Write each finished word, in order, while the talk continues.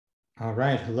All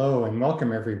right, hello and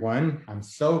welcome everyone. I'm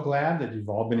so glad that you've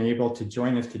all been able to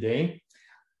join us today.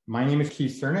 My name is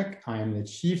Keith Cernick. I am the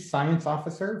Chief Science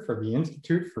Officer for the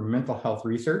Institute for Mental Health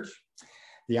Research.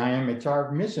 The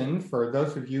IMHR mission, for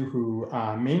those of you who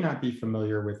may not be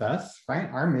familiar with us,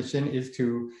 right? Our mission is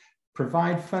to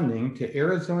provide funding to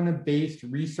Arizona-based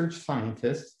research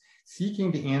scientists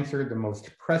seeking to answer the most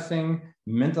pressing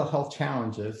mental health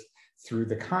challenges through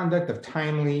the conduct of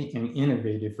timely and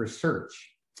innovative research.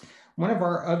 One of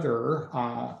our other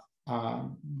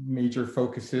major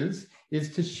focuses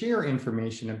is to share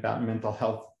information about mental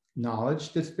health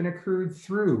knowledge that's been accrued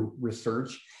through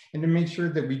research and to make sure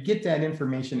that we get that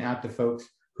information out to folks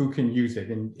who can use it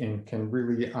and can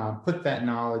really put that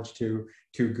knowledge to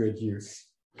good use.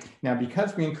 Now,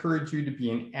 because we encourage you to be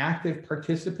an active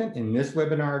participant in this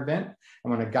webinar event, I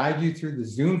want to guide you through the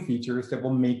Zoom features that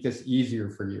will make this easier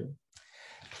for you.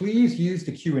 Please use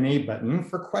the Q&A button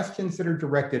for questions that are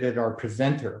directed at our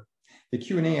presenter. The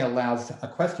Q&A allows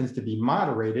questions to be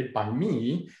moderated by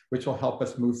me, which will help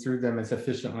us move through them as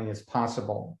efficiently as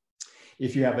possible.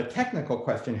 If you have a technical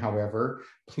question, however,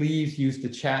 please use the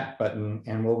chat button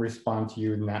and we'll respond to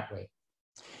you in that way.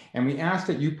 And we ask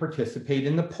that you participate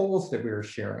in the polls that we are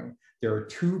sharing. There are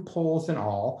 2 polls in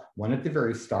all, one at the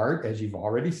very start, as you've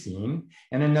already seen,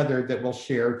 and another that we'll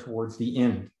share towards the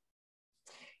end.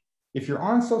 If you're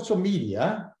on social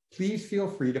media, please feel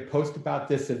free to post about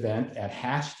this event at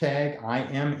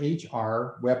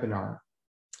 #IMHRwebinar.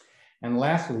 And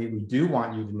lastly, we do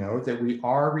want you to know that we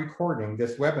are recording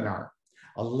this webinar.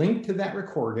 A link to that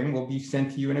recording will be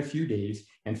sent to you in a few days,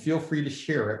 and feel free to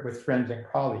share it with friends and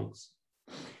colleagues.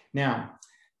 Now,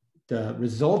 the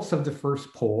results of the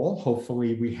first poll,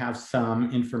 hopefully we have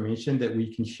some information that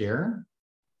we can share.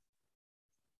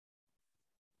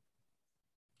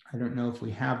 I don't know if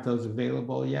we have those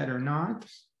available yet or not.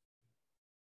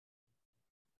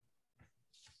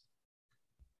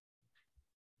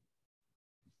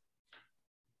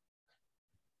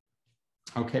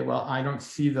 Okay, well, I don't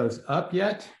see those up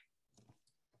yet.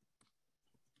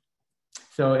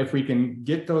 So if we can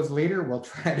get those later, we'll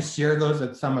try to share those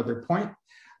at some other point.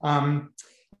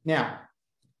 Now,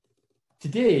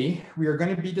 today, we are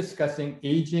going to be discussing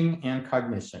aging and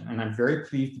cognition, and I'm very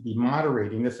pleased to be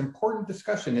moderating this important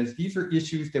discussion as these are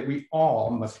issues that we all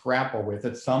must grapple with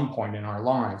at some point in our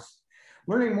lives.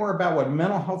 Learning more about what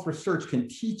mental health research can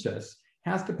teach us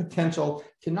has the potential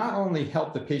to not only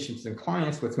help the patients and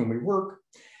clients with whom we work,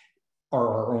 or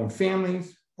our own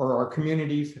families, or our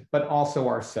communities, but also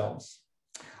ourselves.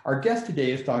 Our guest today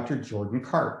is Dr. Jordan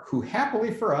Karp, who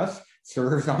happily for us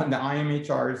serves on the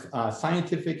IMHR's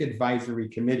Scientific Advisory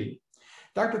Committee.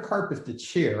 Dr. Karp is the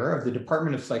chair of the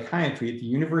Department of Psychiatry at the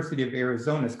University of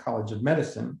Arizona's College of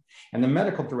Medicine and the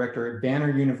medical director at Banner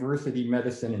University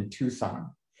Medicine in Tucson.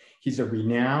 He's a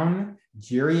renowned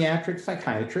geriatric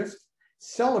psychiatrist,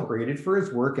 celebrated for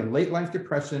his work in late life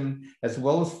depression, as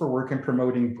well as for work in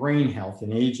promoting brain health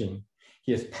and aging.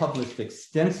 He has published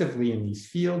extensively in these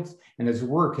fields, and his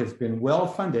work has been well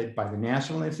funded by the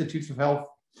National Institutes of Health,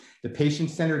 the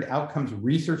Patient-Centered Outcomes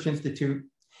Research Institute,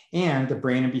 and the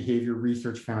Brain and Behavior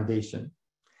Research Foundation.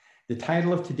 The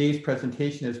title of today's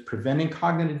presentation is Preventing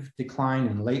Cognitive Decline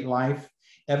in Late Life,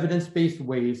 Evidence-Based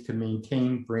Ways to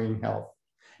Maintain Brain Health.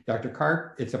 Dr.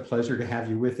 Karp, it's a pleasure to have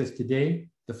you with us today.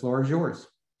 The floor is yours.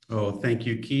 Oh, thank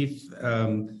you, Keith.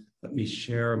 Let me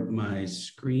share my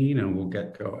screen and we'll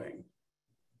get going.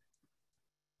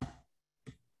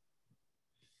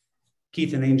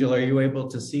 Keith and Angel, are you able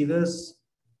to see this?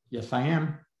 Yes, I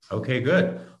am. Okay,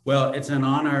 good. Well, it's an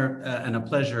honor and a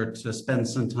pleasure to spend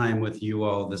some time with you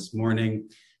all this morning.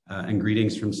 And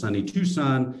greetings from sunny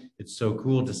Tucson. It's so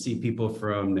cool to see people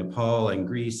from Nepal and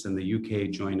Greece and the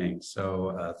UK joining.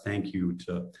 So thank you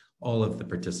to all of the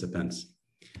participants.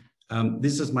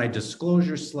 This is my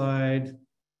disclosure slide.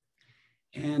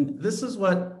 And this is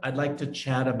what I'd like to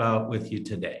chat about with you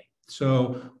today.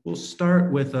 So we'll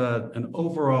start with an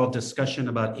overall discussion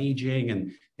about aging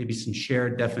and maybe some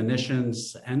shared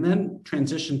definitions, and then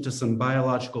transition to some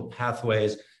biological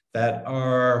pathways that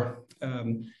are,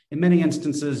 in many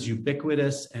instances,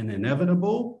 ubiquitous and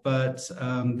inevitable, but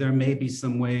there may be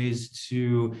some ways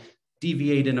to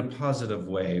deviate in a positive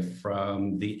way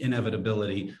from the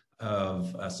inevitability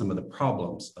of some of the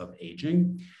problems of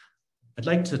aging. I'd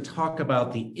like to talk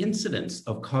about the incidence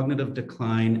of cognitive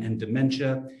decline and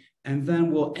dementia, and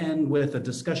then we'll end with a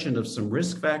discussion of some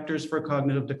risk factors for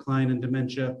cognitive decline and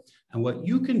dementia and what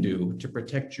you can do to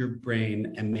protect your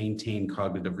brain and maintain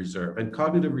cognitive reserve. And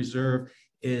cognitive reserve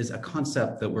is a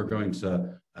concept that we're going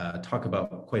to talk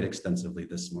about quite extensively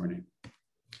this morning.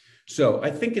 So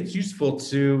I think it's useful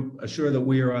to assure that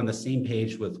we are on the same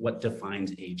page with what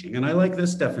defines aging. And I like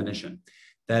this definition,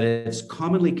 that it's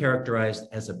commonly characterized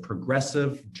as a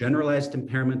progressive, generalized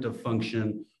impairment of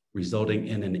function, resulting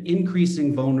in an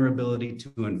increasing vulnerability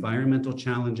to environmental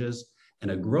challenges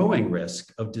and a growing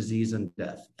risk of disease and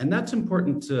death. And that's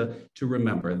important to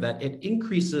remember, that it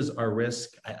increases our risk.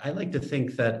 I like to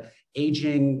think that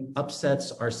aging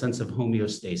upsets our sense of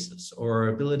homeostasis, or our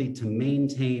ability to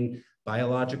maintain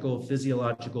biological,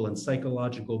 physiological, and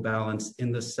psychological balance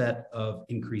in the set of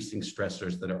increasing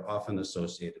stressors that are often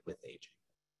associated with aging.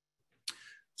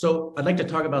 So I'd like to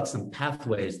talk about some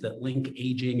pathways that link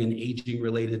aging and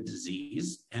aging-related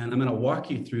disease. And I'm going to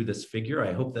walk you through this figure.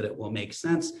 I hope that it will make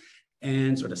sense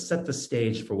and sort of set the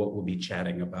stage for what we'll be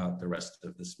chatting about the rest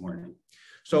of this morning.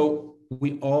 So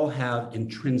we all have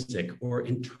intrinsic or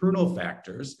internal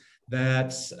factors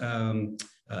that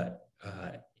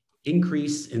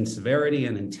increase in severity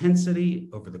and intensity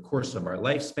over the course of our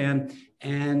lifespan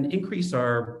and increase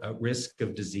our risk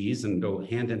of disease and go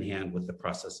hand in hand with the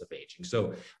process of aging.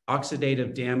 So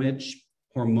oxidative damage,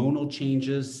 hormonal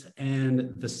changes,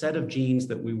 and the set of genes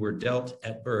that we were dealt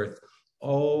at birth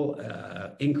all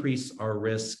increase our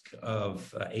risk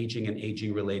of aging and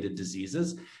aging-related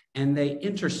diseases, and they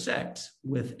intersect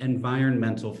with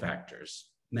environmental factors,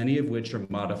 many of which are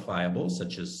modifiable,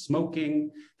 such as smoking,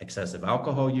 excessive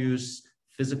alcohol use,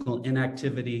 physical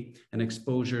inactivity, and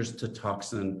exposures to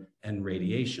toxin and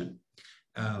radiation.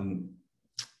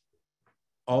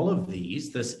 All of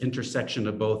these, this intersection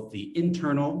of both the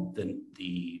internal,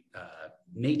 the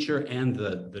nature, and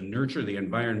the nurture, the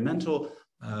environmental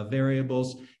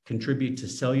variables, contribute to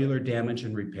cellular damage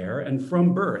and repair. And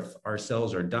from birth, our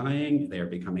cells are dying, they are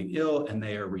becoming ill, and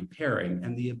they are repairing.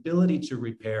 And the ability to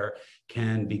repair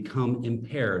can become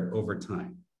impaired over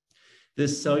time.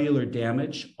 This cellular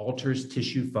damage alters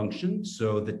tissue function.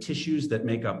 So the tissues that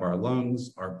make up our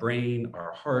lungs, our brain,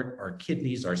 our heart, our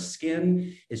kidneys, our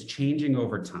skin is changing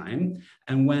over time.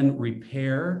 And when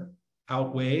repair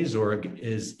outweighs or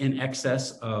is in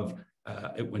excess of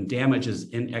when damage is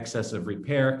in excess of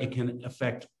repair, it can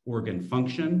affect organ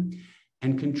function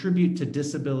and contribute to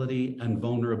disability and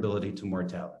vulnerability to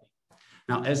mortality.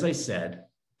 Now, as I said,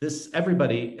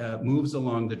 everybody moves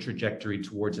along the trajectory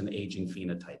towards an aging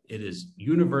phenotype. It is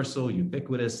universal,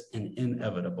 ubiquitous, and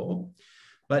inevitable,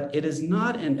 but it is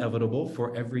not inevitable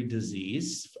for every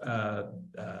disease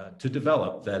to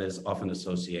develop that is often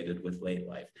associated with late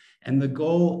life. And the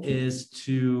goal is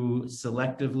to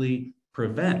selectively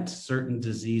prevent certain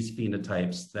disease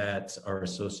phenotypes that are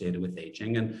associated with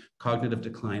aging, and cognitive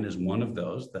decline is one of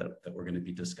those that we're going to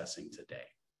be discussing today.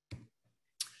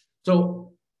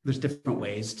 So there's different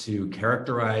ways to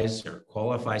characterize or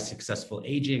qualify successful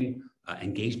aging.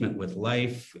 Engagement with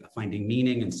life, finding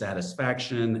meaning and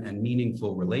satisfaction, and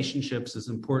meaningful relationships is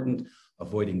important.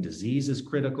 Avoiding disease is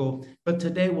critical. But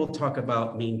today we'll talk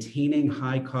about maintaining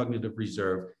high cognitive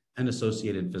reserve and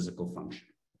associated physical function.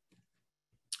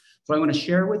 So I want to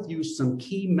share with you some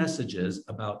key messages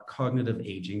about cognitive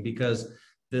aging, because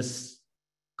this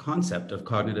concept of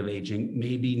cognitive aging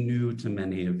may be new to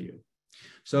many of you.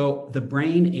 So the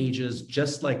brain ages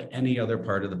just like any other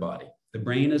part of the body. The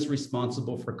brain is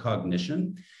responsible for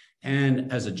cognition.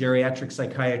 And as a geriatric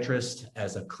psychiatrist,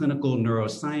 as a clinical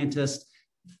neuroscientist,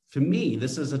 to me,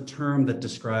 this is a term that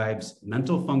describes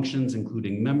mental functions,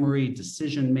 including memory,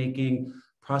 decision-making,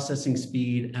 processing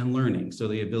speed, and learning. So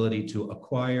the ability to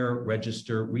acquire,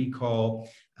 register, recall,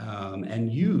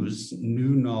 and use new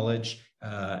knowledge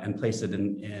and place it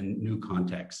in new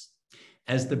contexts.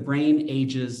 As the brain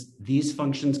ages, these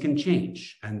functions can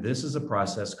change, and this is a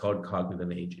process called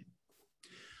cognitive aging.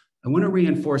 I want to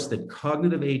reinforce that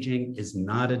cognitive aging is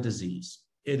not a disease.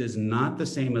 It is not the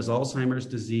same as Alzheimer's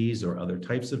disease or other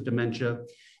types of dementia.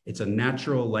 It's a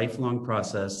natural, lifelong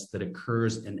process that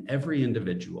occurs in every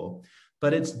individual,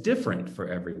 but it's different for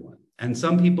everyone. And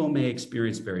some people may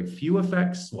experience very few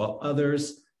effects, while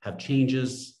others have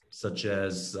changes such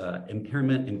as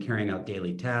impairment in carrying out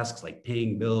daily tasks like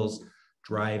paying bills,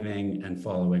 driving, and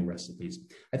following recipes.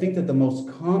 I think that the most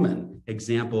common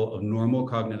example of normal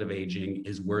cognitive aging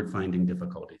is word-finding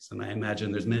difficulties. And I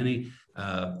imagine there's many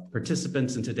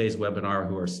participants in today's webinar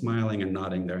who are smiling and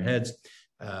nodding their heads.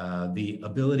 The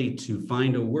ability to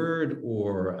find a word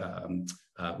or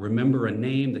remember a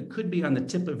name that could be on the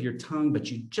tip of your tongue, but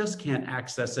you just can't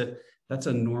access it, that's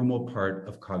a normal part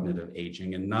of cognitive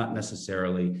aging and not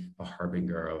necessarily a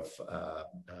harbinger of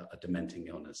a dementing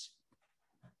illness.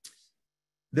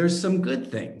 There's some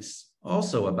good things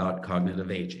also about cognitive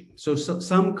aging. So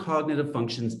some cognitive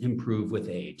functions improve with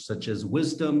age, such as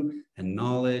wisdom and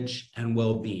knowledge and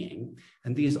well-being.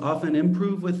 And these often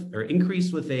improve with or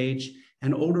increase with age,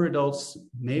 and older adults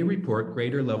may report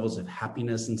greater levels of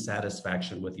happiness and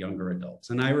satisfaction with younger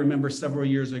adults. And I remember several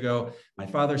years ago, my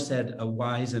father said a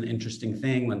wise and interesting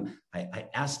thing when I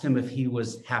asked him if he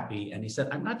was happy, and he said,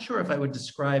 "I'm not sure if I would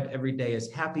describe every day as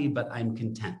happy, but I'm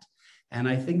content." And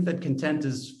I think that content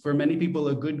is, for many people,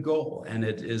 a good goal, and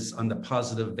it is on the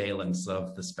positive valence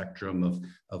of the spectrum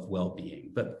of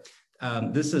well-being. But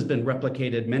this has been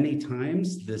replicated many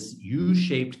times, this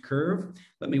U-shaped curve.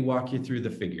 Let me walk you through the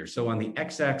figure. So on the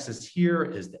x-axis here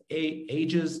is the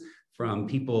ages from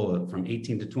people from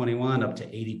 18 to 21 up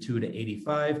to 82 to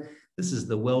 85. This is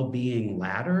the well-being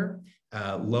ladder.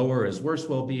 Lower is worse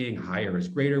well-being, higher is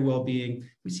greater well-being.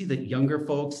 We see that younger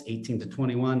folks, 18 to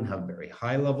 21, have very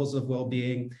high levels of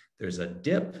well-being. There's a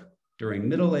dip during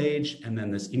middle age, and then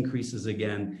this increases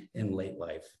again in late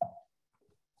life.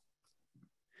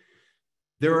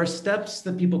 There are steps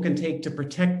that people can take to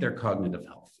protect their cognitive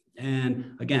health.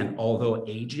 And again, although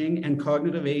aging and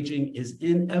cognitive aging is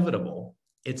inevitable,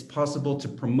 it's possible to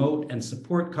promote and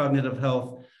support cognitive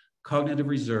health, cognitive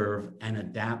reserve, and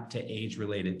adapt to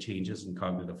age-related changes in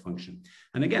cognitive function.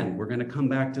 And again, we're going to come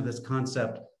back to this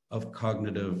concept of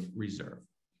cognitive reserve.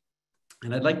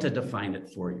 And I'd like to define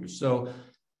it for you. So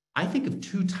I think of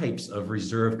two types of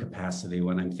reserve capacity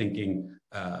when I'm thinking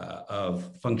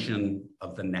of function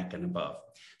of the neck and above.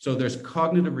 So there's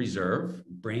cognitive reserve,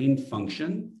 brain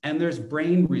function, and there's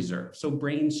brain reserve, so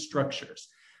brain structures.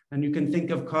 And you can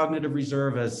think of cognitive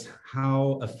reserve as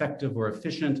how effective or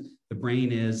efficient the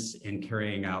brain is in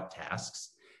carrying out tasks.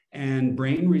 And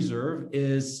brain reserve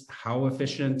is how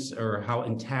efficient or how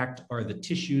intact are the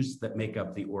tissues that make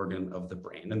up the organ of the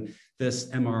brain. And this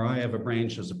MRI of a brain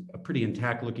shows a pretty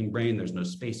intact looking brain. There's no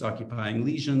space occupying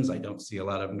lesions. I don't see a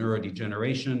lot of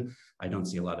neurodegeneration. I don't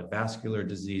see a lot of vascular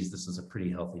disease. This is a pretty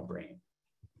healthy brain.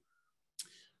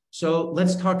 So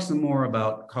let's talk some more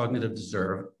about cognitive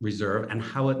reserve and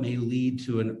how it may lead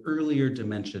to an earlier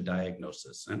dementia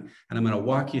diagnosis. And I'm going to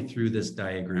walk you through this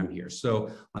diagram here.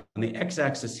 So on the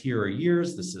x-axis here are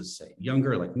years. This is say,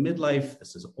 younger, like midlife.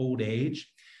 This is old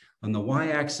age. On the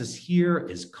y-axis here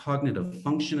is cognitive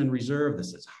function and reserve.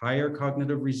 This is higher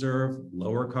cognitive reserve,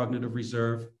 lower cognitive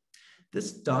reserve.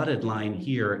 This dotted line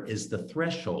here is the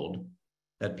threshold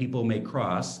that people may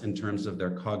cross in terms of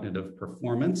their cognitive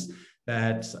performance.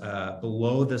 That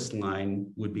below this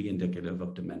line would be indicative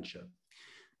of dementia.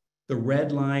 The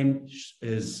red line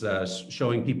is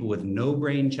showing people with no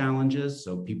brain challenges,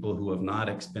 so people who have not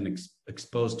been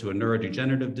exposed to a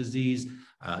neurodegenerative disease,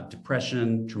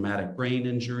 depression, traumatic brain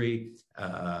injury,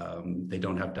 they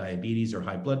don't have diabetes or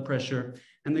high blood pressure,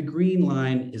 and the green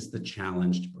line is the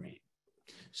challenged brain.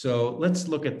 So let's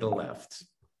look at the left.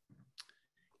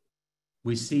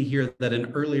 We see here that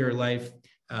in earlier life,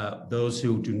 those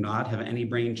who do not have any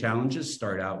brain challenges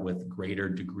start out with greater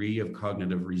degree of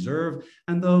cognitive reserve,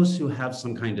 and those who have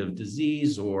some kind of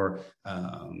disease or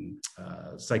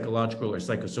psychological or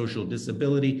psychosocial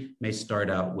disability may start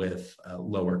out with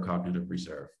lower cognitive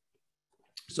reserve.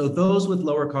 So those with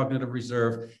lower cognitive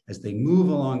reserve, as they move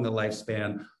along the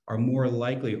lifespan, are more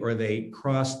likely, or they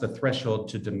cross the threshold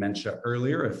to dementia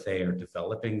earlier if they are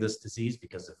developing this disease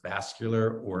because of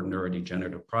vascular or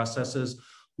neurodegenerative processes,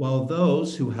 while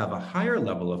those who have a higher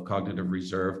level of cognitive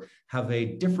reserve have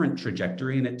a different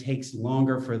trajectory, and it takes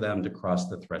longer for them to cross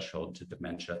the threshold to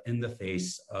dementia in the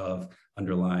face of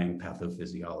underlying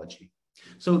pathophysiology.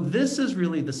 So this is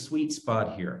really the sweet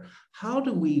spot here. How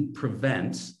do we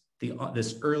prevent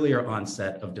this earlier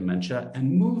onset of dementia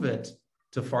and move it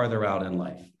to farther out in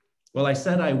life? Well, I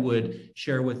said I would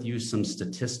share with you some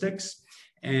statistics,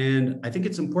 and I think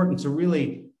it's important to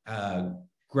really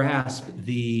grasp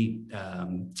the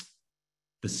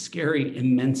scary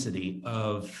immensity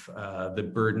of the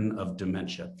burden of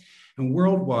dementia. And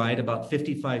worldwide, about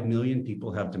 55 million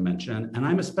people have dementia. And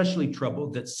I'm especially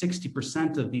troubled that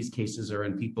 60% of these cases are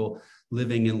in people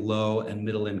living in low and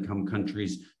middle income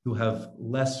countries who have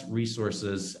less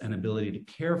resources and ability to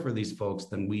care for these folks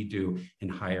than we do in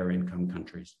higher income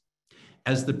countries.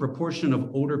 As the proportion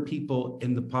of older people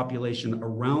in the population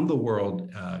around the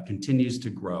world continues to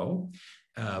grow,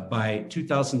 by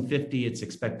 2050, it's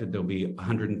expected there'll be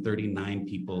 139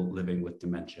 people living with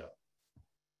dementia.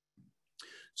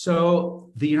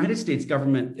 So the United States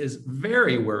government is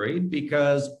very worried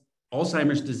because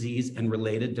Alzheimer's disease and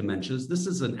related dementias, this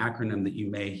is an acronym that you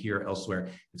may hear elsewhere.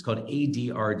 It's called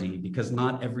ADRD because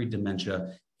not every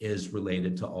dementia is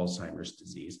related to Alzheimer's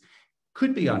disease.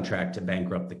 Could be on track to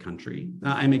bankrupt the country.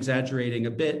 I'm exaggerating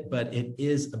a bit, but it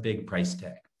is a big price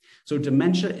tag. So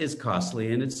dementia is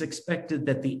costly, and it's expected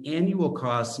that the annual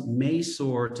costs may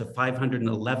soar to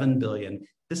 $511 billion.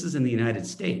 This is in the United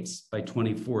States by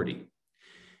 2040.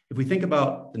 If we think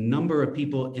about the number of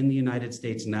people in the United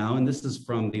States now, and this is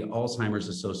from the Alzheimer's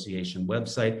Association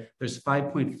website, there's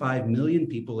 5.5 million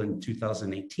people in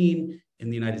 2018 in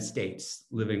the United States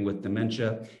living with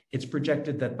dementia. It's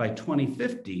projected that by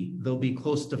 2050, there'll be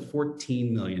close to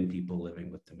 14 million people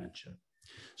living with dementia.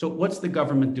 So what's the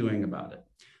government doing about it?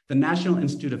 The National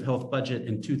Institute of Health budget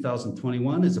in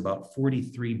 2021 is about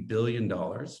 $43 billion.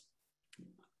 The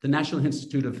National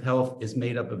Institute of Health is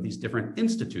made up of these different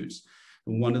institutes.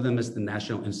 One of them is the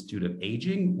National Institute of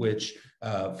Aging, which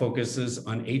focuses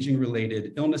on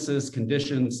aging-related illnesses,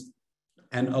 conditions,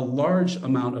 and a large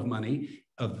amount of money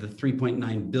of the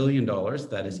 $3.9 billion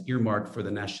that is earmarked for the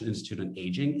National Institute on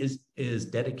Aging is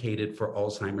dedicated for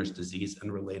Alzheimer's disease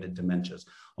and related dementias,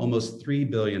 almost $3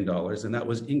 billion, and that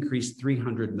was increased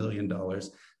 $300 million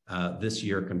this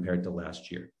year compared to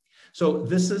last year. So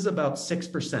this is about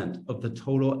 6% of the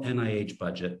total NIH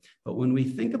budget. But when we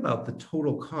think about the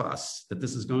total costs that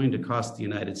this is going to cost the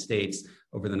United States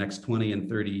over the next 20 and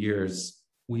 30 years,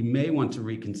 we may want to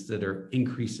reconsider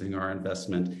increasing our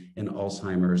investment in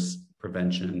Alzheimer's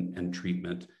prevention and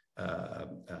treatment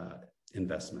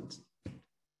investments.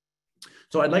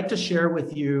 So I'd like to share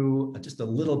with you just a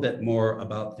little bit more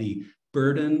about the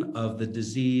burden of the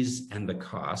disease and the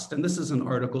cost. And this is an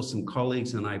article some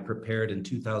colleagues and I prepared in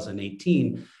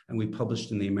 2018, and we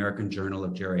published in the American Journal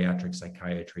of Geriatric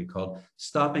Psychiatry, called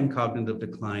Stopping Cognitive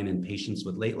Decline in Patients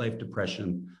with Late Life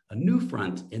Depression, a New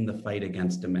Front in the Fight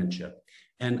Against Dementia.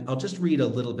 And I'll just read a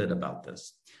little bit about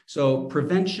this. So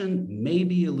prevention may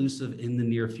be elusive in the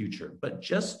near future, but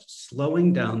just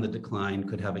slowing down the decline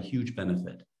could have a huge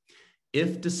benefit.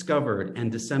 If discovered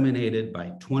and disseminated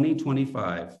by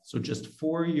 2025, so just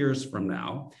 4 years from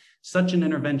now, such an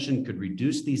intervention could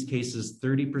reduce these cases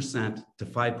 30% to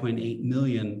 5.8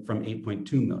 million from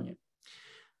 8.2 million.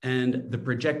 And the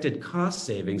projected cost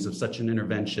savings of such an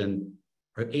intervention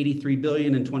are 83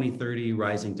 billion in 2030,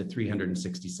 rising to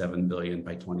 367 billion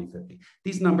by 2050.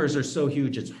 These numbers are so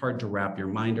huge, it's hard to wrap your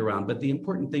mind around. But the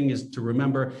important thing is to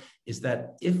remember is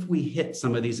that if we hit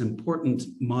some of these important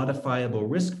modifiable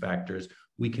risk factors,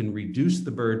 we can reduce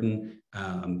the burden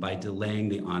by delaying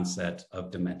the onset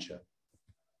of dementia.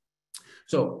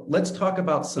 So let's talk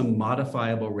about some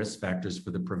modifiable risk factors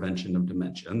for the prevention of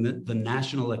dementia. And the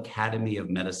National Academy of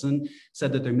Medicine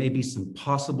said that there may be some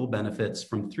possible benefits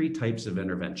from 3 types of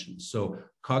interventions. So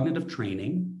cognitive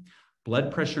training, blood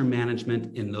pressure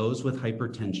management in those with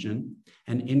hypertension,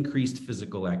 and increased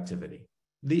physical activity.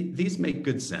 These make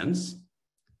good sense.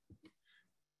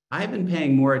 I've been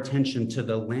paying more attention to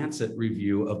the Lancet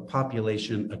review of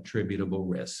population attributable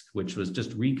risk, which was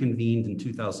just reconvened in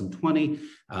 2020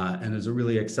 and is a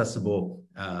really accessible,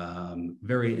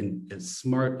 very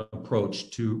smart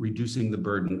approach to reducing the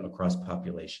burden across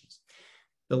populations.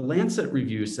 The Lancet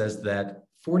review says that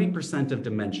 40% of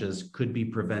dementias could be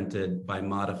prevented by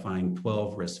modifying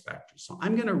 12 risk factors. So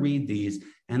I'm going to read these.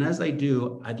 And as I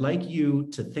do, I'd like you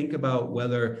to think about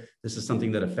whether this is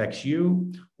something that affects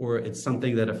you or it's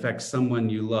something that affects someone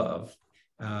you love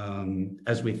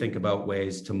as we think about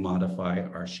ways to modify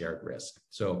our shared risk.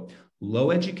 So low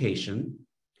education,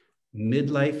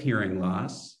 midlife hearing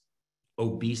loss,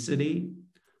 obesity,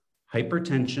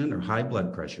 hypertension or high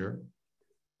blood pressure,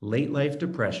 late life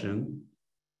depression,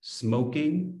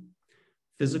 smoking,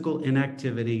 physical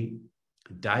inactivity,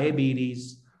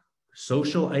 diabetes,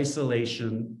 social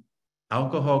isolation,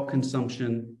 alcohol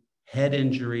consumption, head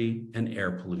injury, and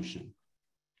air pollution.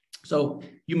 So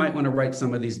you might want to write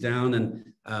some of these down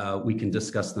and we can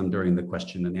discuss them during the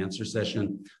question and answer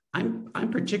session.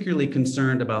 I'm particularly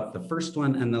concerned about the first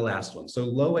one and the last one. So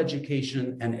low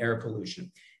education and air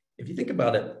pollution. If you think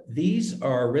about it, these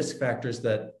are risk factors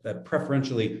that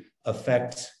preferentially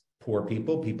affect poor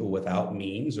people, people without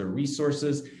means or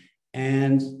resources.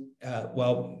 And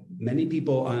while many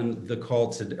people on the call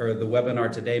or the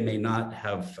webinar today may not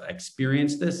have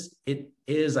experienced this, it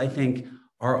is, I think,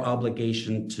 our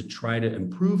obligation to try to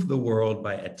improve the world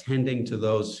by attending to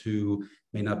those who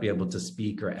may not be able to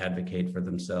speak or advocate for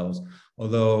themselves.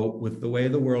 Although with the way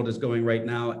the world is going right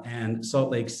now and Salt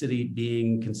Lake City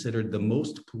being considered the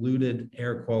most polluted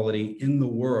air quality in the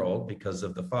world because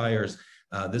of the fires,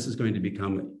 this is going to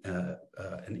become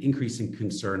an increasing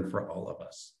concern for all of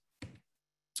us.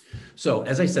 So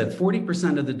as I said,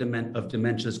 40% of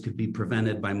dementias could be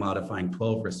prevented by modifying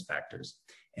 12 risk factors.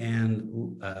 And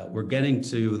we're getting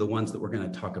to the ones that we're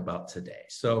going to talk about today.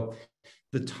 So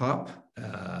the top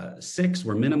 6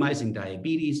 were minimizing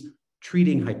diabetes,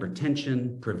 treating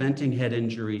hypertension, preventing head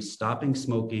injury, stopping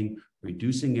smoking,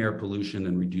 reducing air pollution,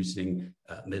 and reducing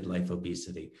midlife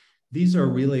obesity. These are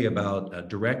really about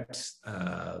direct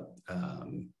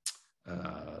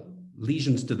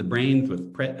lesions to the brain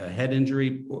with head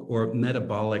injury or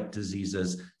metabolic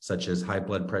diseases such as high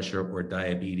blood pressure or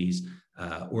diabetes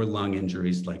or lung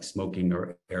injuries like smoking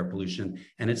or air pollution.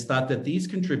 And it's thought that these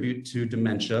contribute to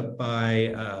dementia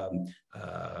by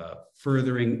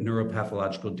furthering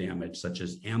neuropathological damage such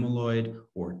as amyloid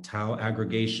or tau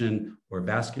aggregation or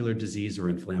vascular disease or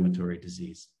inflammatory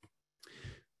disease.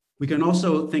 We can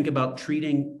also think about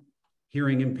treating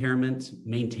hearing impairment,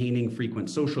 maintaining frequent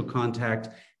social contact,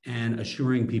 and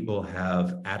assuring people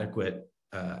have adequate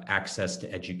access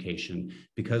to education,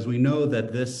 because we know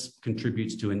that this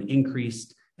contributes to an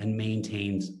increased and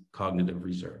maintained cognitive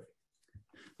reserve.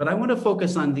 But I want to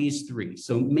focus on these three.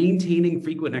 So maintaining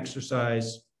frequent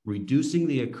exercise, reducing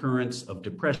the occurrence of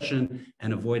depression,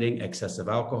 and avoiding excessive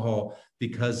alcohol,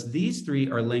 because these three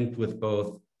are linked with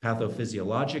both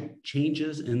pathophysiologic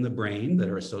changes in the brain that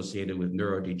are associated with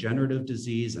neurodegenerative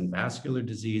disease and vascular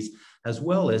disease, as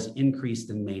well as increased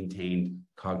and maintained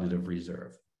cognitive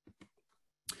reserve.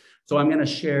 So I'm going to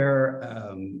share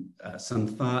some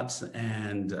thoughts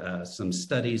and some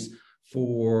studies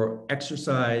for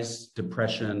exercise,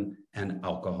 depression, and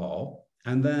alcohol.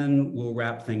 And then we'll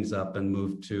wrap things up and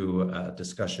move to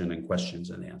discussion and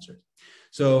questions and answers.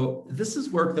 So this is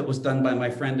work that was done by my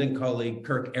friend and colleague,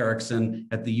 Kirk Erickson,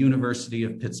 at the University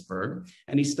of Pittsburgh.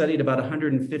 And he studied about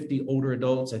 150 older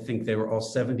adults. I think they were all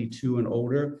 72 and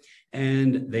older,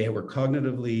 and they were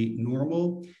cognitively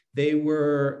normal. They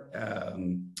were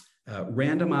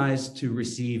randomized to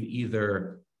receive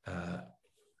either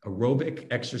aerobic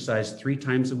exercise 3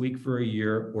 times a week for a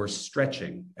year or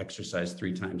stretching exercise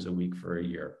 3 times a week for a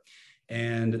year.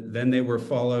 And then they were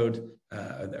followed,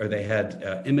 or they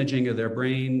had imaging of their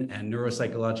brain and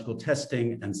neuropsychological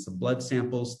testing and some blood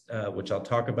samples, which I'll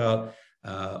talk about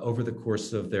over the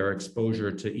course of their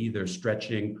exposure to either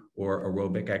stretching or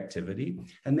aerobic activity.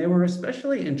 And they were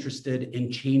especially interested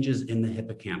in changes in the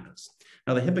hippocampus.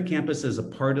 Now, the hippocampus is a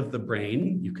part of the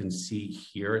brain. You can see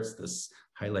here, it's this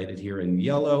highlighted here in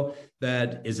yellow,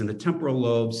 that is in the temporal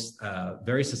lobes,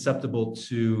 very susceptible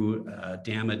to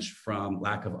damage from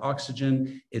lack of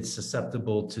oxygen. It's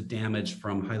susceptible to damage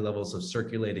from high levels of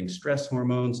circulating stress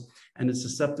hormones, and it's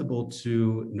susceptible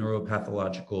to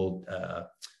neuropathological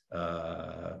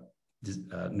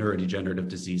neurodegenerative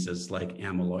diseases like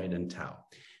amyloid and tau.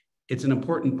 It's an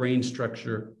important brain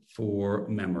structure for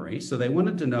memory. So they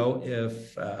wanted to know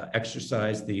if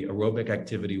exercise, the aerobic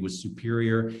activity, was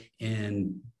superior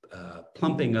in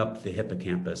plumping up the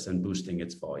hippocampus and boosting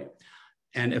its volume.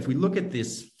 And if we look at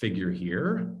this figure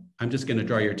here, I'm just going to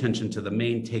draw your attention to the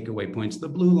main takeaway points. The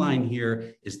blue line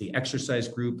here is the exercise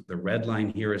group. The red line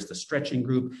here is the stretching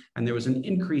group. And there was an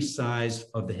increased size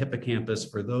of the hippocampus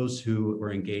for those who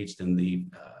were engaged in the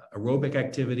aerobic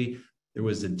activity. There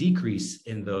was a decrease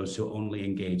in those who only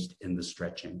engaged in the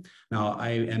stretching. Now,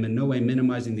 I am in no way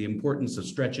minimizing the importance of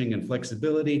stretching and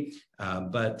flexibility,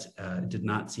 but it did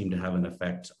not seem to have an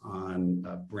effect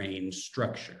on brain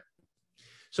structure.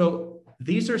 So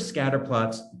these are scatter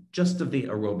plots just of the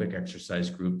aerobic exercise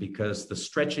group, because the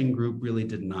stretching group really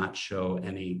did not show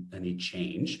any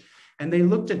change. And they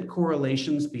looked at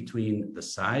correlations between the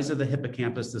size of the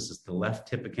hippocampus. This is the left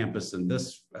hippocampus in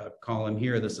this column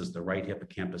here. This is the right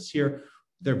hippocampus here.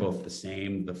 They're both the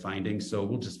same, the findings. So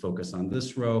we'll just focus on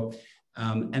this row.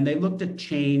 And they looked at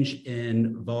change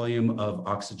in volume of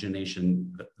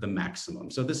oxygenation, the maximum.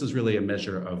 So this is really a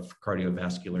measure of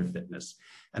cardiovascular fitness.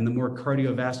 And the more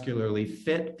cardiovascularly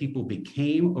fit people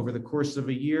became over the course of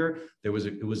a year, it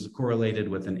was correlated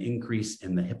with an increase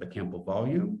in the hippocampal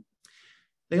volume.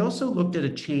 They also looked at a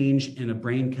change in a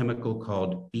brain chemical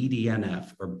called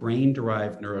BDNF, or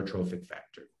brain-derived neurotrophic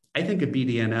factor. I think of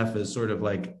BDNF as sort of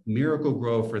like miracle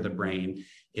grow for the brain.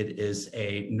 It is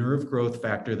a nerve growth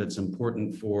factor that's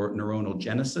important for neuronal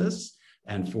genesis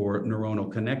and for neuronal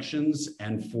connections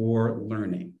and for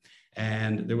learning.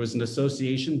 And there was an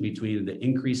association between the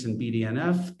increase in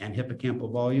BDNF and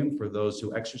hippocampal volume for those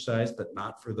who exercised, but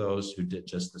not for those who did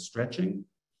just the stretching.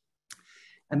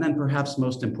 And then perhaps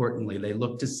most importantly, they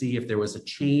looked to see if there was a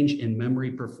change in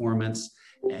memory performance,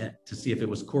 to see if it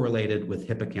was correlated with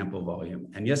hippocampal volume.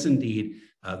 And yes, indeed,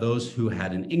 those who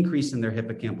had an increase in their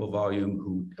hippocampal volume,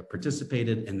 who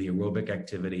participated in the aerobic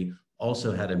activity,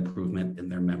 also had improvement in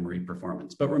their memory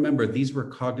performance. But remember, these were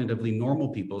cognitively normal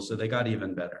people, so they got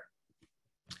even better.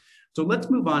 So let's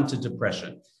move on to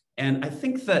depression. And I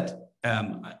think that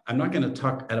I'm not going to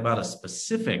talk about a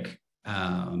specific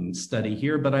study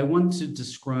here, but I want to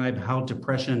describe how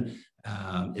depression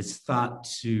is thought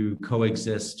to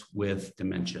coexist with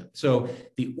dementia. So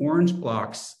the orange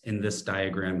blocks in this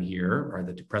diagram here are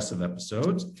the depressive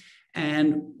episodes.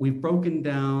 And we've broken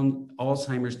down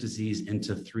Alzheimer's disease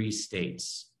into 3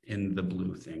 states in the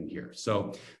blue thing here.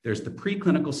 So there's the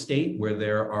preclinical state where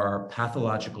there are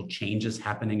pathological changes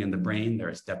happening in the brain. There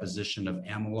is deposition of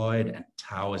amyloid and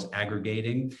tau is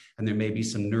aggregating, and there may be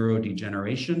some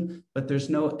neurodegeneration, but there's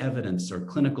no evidence or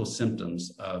clinical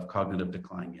symptoms of cognitive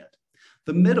decline yet.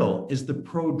 The middle is the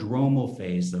prodromal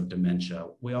phase of dementia.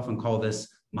 We often call this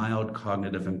mild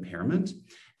cognitive impairment.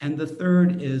 And the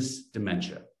third is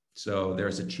dementia. So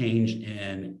there's a change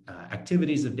in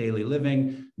activities of daily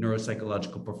living,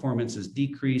 neuropsychological performance is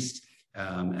decreased,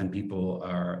 and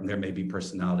there may be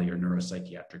personality or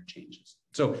neuropsychiatric changes.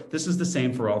 So this is the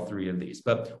same for all 3 of these.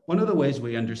 But one of the ways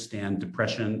we understand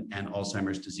depression and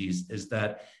Alzheimer's disease is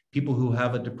that people who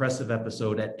have a depressive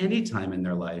episode at any time in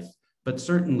their life, but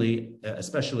certainly,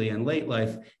 especially in late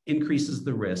life, increases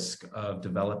the risk of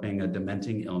developing a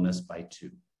dementing illness by 2.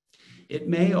 It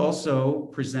may also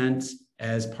present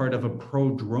as part of a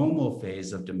prodromal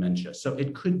phase of dementia. So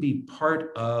it could be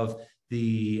part of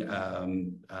the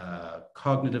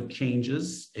cognitive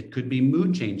changes. It could be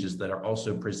mood changes that are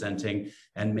also presenting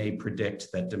and may predict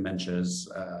that dementia is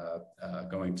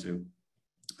going to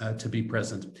be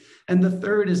present. And the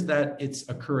third is that it's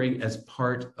occurring as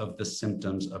part of the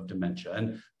symptoms of dementia.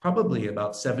 And probably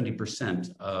about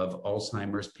 70% of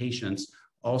Alzheimer's patients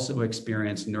also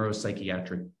experience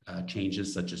neuropsychiatric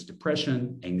changes such as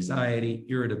depression, anxiety,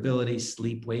 irritability,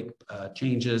 sleep-wake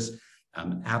changes,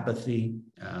 apathy,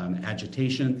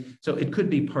 agitation. So it could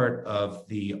be part of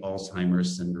the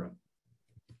Alzheimer's syndrome.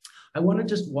 I want to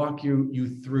just walk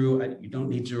you through, you don't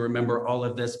need to remember all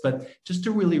of this, but just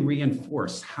to really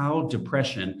reinforce how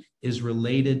depression is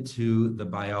related to the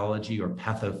biology or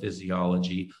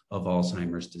pathophysiology of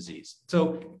Alzheimer's disease.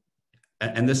 So,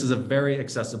 and this is a very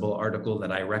accessible article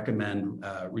that I recommend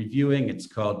reviewing. It's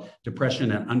called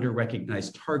Depression, an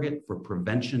Under-Recognized Target for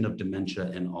Prevention of Dementia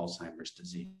in Alzheimer's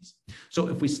Disease. So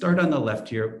if we start on the left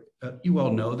here, you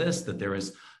all know this, that there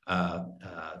is a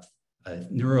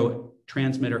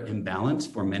neurotransmitter imbalance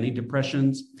for many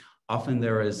depressions. Often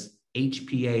there is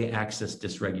HPA axis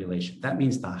dysregulation. That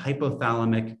means the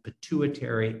hypothalamic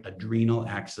pituitary adrenal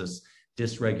axis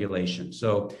dysregulation.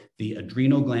 So the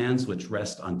adrenal glands, which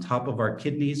rest on top of our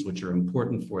kidneys, which are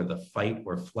important for the fight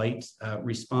or flight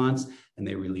response, and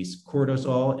they release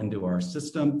cortisol into our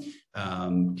system,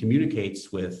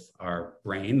 communicates with our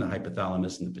brain, the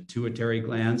hypothalamus and the pituitary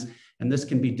glands, and this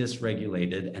can be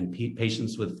dysregulated, and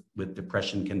patients with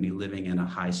depression can be living in a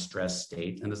high stress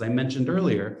state. And as I mentioned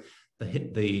earlier,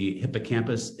 the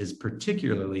hippocampus is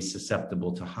particularly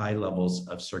susceptible to high levels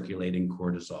of circulating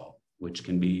cortisol, which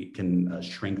can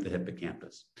shrink the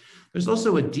hippocampus. There's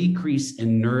also a decrease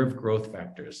in nerve growth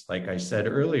factors. Like I said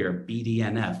earlier,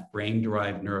 BDNF,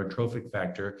 brain-derived neurotrophic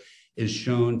factor, is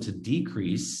shown to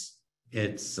decrease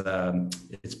its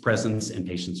presence in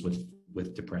patients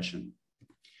with depression.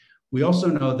 We also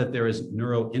know that there is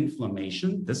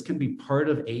neuroinflammation. This can be part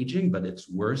of aging, but it's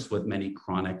worse with many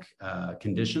chronic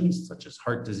conditions such as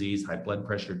heart disease, high blood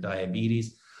pressure,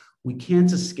 diabetes. We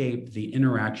can't escape the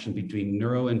interaction between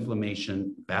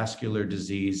neuroinflammation, vascular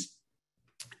disease,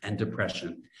 and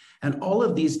depression. And all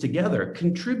of these together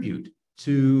contribute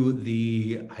to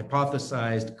the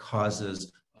hypothesized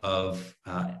causes of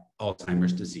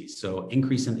Alzheimer's disease. So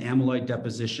increase in amyloid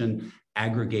deposition,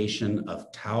 aggregation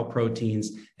of tau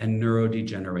proteins, and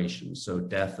neurodegeneration, so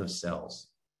death of cells.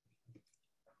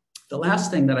 The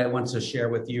last thing that I want to share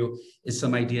with you is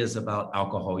some ideas about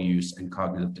alcohol use and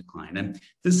cognitive decline. And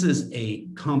this is a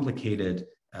complicated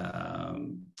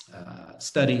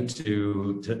study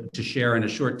to share in a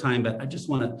short time, but I just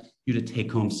want you to take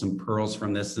home some pearls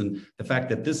from this. And the fact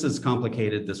that this is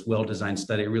complicated, this well-designed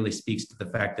study really speaks to the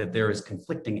fact that there is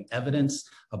conflicting evidence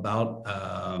about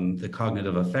the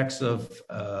cognitive effects of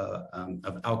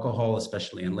alcohol,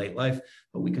 especially in late life,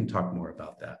 but we can talk more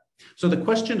about that. So the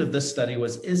question of this study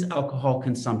was, is alcohol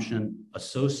consumption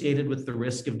associated with the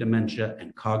risk of dementia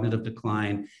and cognitive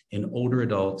decline in older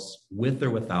adults with or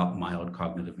without mild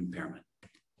cognitive impairment?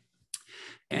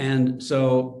 And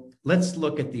so let's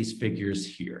look at these figures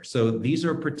here. So these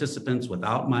are participants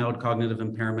without mild cognitive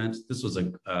impairment. This was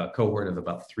a cohort of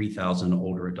about 3,000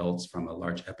 older adults from a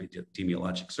large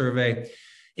epidemiologic survey.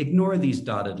 Ignore these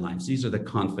dotted lines. These are the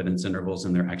confidence intervals,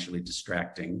 and they're actually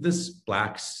distracting. This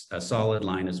black solid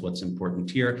line is what's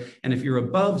important here. And if you're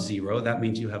above 0, that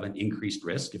means you have an increased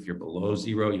risk. If you're below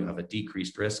 0, you have a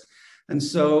decreased risk. And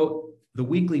so the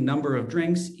weekly number of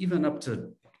drinks, even up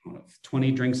to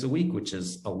 20 drinks a week, which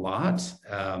is a lot,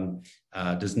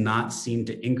 does not seem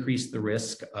to increase the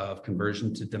risk of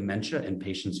conversion to dementia in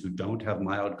patients who don't have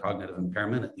mild cognitive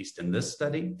impairment, at least in this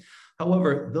study.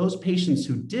 However, those patients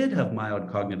who did have mild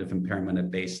cognitive impairment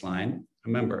at baseline,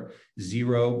 remember,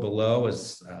 0 below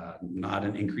is not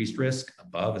an increased risk,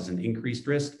 above is an increased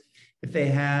risk. If they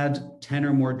had 10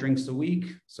 or more drinks a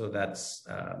week, so that's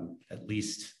at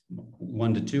least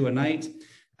 1 to 2 a night,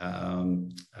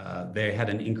 they had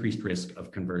an increased risk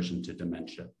of conversion to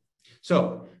dementia.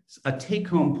 So a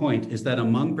take-home point is that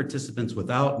among participants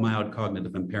without mild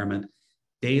cognitive impairment,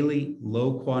 daily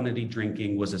low-quantity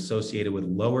drinking was associated with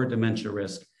lower dementia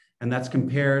risk, and that's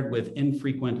compared with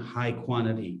infrequent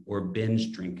high-quantity or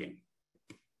binge drinking.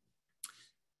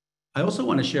 I also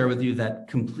want to share with you that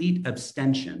complete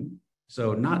abstention,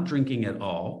 so not drinking at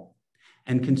all,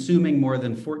 and consuming more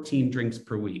than 14 drinks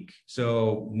per week,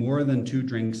 so more than 2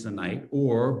 drinks a night,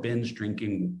 or binge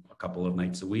drinking a couple of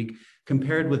nights a week,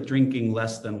 compared with drinking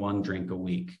less than 1 drink a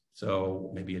week,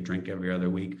 so maybe a drink every other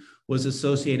week, was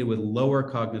associated with lower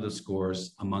cognitive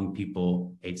scores among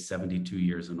people aged 72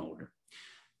 years and older.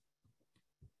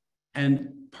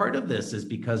 And part of this is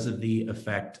because of the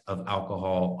effect of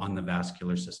alcohol on the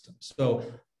vascular system. So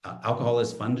alcohol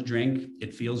is fun to drink.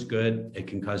 It feels good. It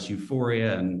can cause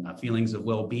euphoria and feelings of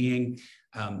well-being.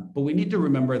 But we need to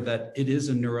remember that it is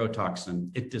a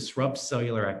neurotoxin. It disrupts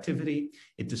cellular activity.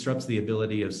 It disrupts the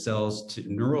ability of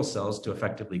neural cells to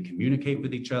effectively communicate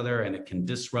with each other, and it can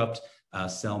disrupt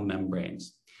cell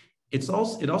membranes. It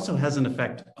also has an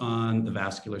effect on the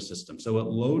vascular system. So at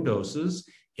low doses,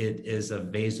 it is a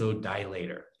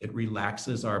vasodilator. It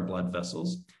relaxes our blood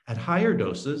vessels. At higher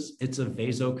doses, it's a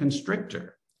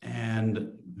vasoconstrictor.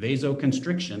 And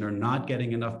vasoconstriction, or not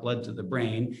getting enough blood to the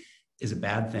brain, is a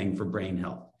bad thing for brain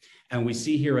health. And we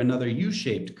see here another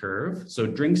U-shaped curve. So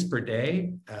drinks per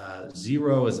day,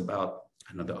 0 is about,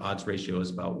 the odds ratio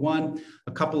is about 1.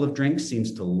 A couple of drinks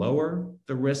seems to lower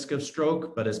the risk of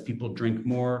stroke, but as people drink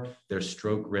more, their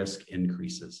stroke risk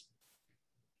increases.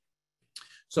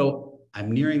 So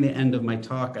I'm nearing the end of my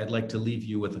talk. I'd like to leave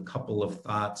you with a couple of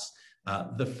thoughts.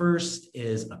 The first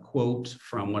is a quote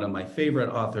from one of my favorite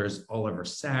authors, Oliver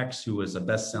Sacks, who was a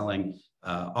best-selling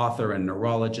author and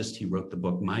neurologist. He wrote the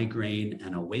book Migraine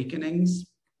and Awakenings.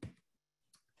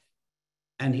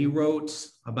 And he wrote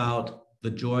about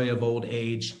the joy of old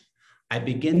age. I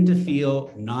begin to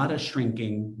feel not a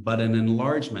shrinking, but an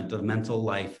enlargement of mental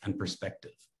life and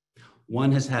perspective.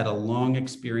 One has had a long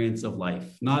experience of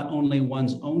life, not only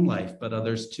one's own life, but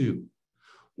others too.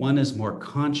 One is more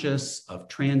conscious of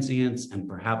transience and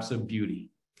perhaps of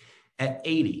beauty. At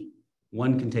 80,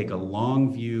 one can take a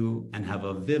long view and have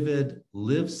a vivid,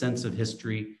 lived sense of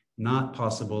history not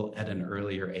possible at an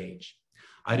earlier age.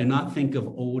 I do not think of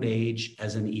old age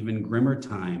as an even grimmer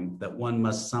time that one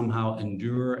must somehow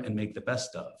endure and make the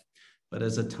best of, but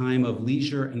as a time of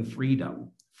leisure and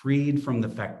freedom, freed from the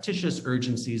factitious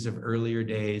urgencies of earlier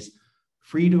days,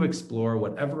 free to explore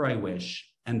whatever I wish,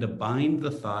 and to bind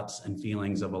the thoughts and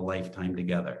feelings of a lifetime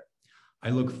together. I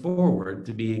look forward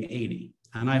to being 80,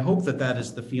 and I hope that that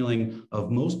is the feeling of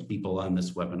most people on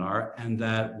this webinar, and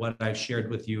that what I've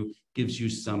shared with you gives you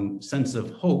some sense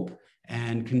of hope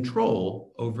and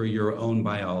control over your own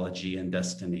biology and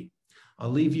destiny. I'll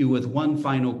leave you with one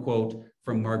final quote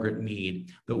from Margaret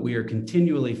Mead, that we are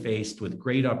continually faced with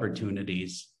great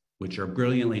opportunities, which are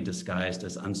brilliantly disguised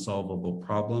as unsolvable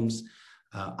problems.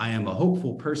 I am a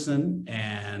hopeful person,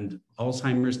 and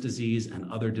Alzheimer's disease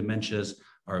and other dementias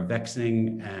are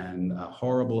vexing and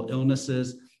horrible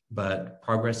illnesses, but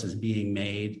progress is being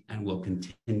made and will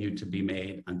continue to be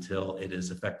made until it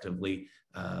is effectively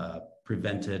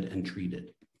prevented and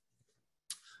treated.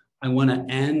 I want to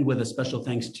end with a special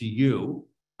thanks to you,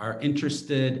 our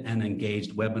interested and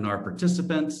engaged webinar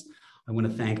participants. I want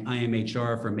to thank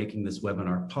IMHR for making this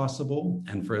webinar possible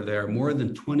and for their more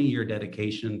than 20-year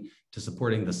dedication to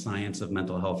supporting the science of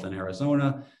mental health in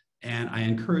Arizona. And I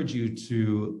encourage you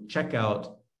to check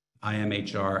out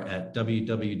IMHR at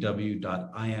www.imhr.org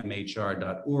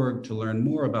to learn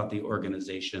more about the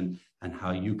organization and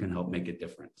how you can help make a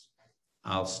difference.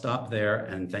 I'll stop there,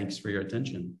 and thanks for your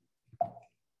attention.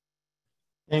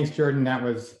 Thanks, Jordan. That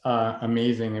was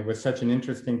amazing. It was such an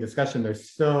interesting discussion.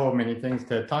 There's so many things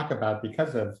to talk about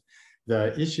because of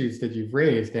the issues that you've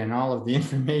raised and all of the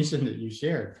information that you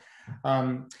shared.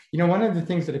 You know, one of the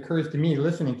things that occurs to me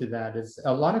listening to that is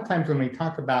a lot of times when we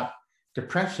talk about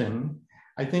depression,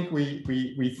 I think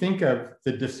we think of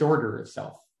the disorder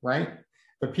itself, right?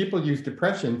 But people use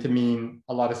depression to mean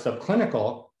a lot of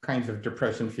subclinical kinds of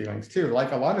depression feelings too.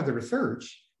 Like a lot of the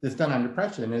research that's done on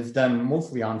depression is done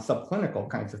mostly on subclinical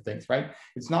kinds of things, right?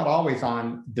 It's not always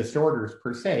on disorders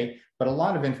per se, but a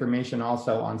lot of information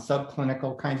also on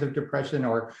subclinical kinds of depression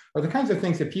or the kinds of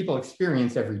things that people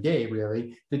experience every day,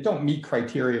 really, that don't meet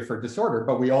criteria for disorder,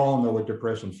 but we all know what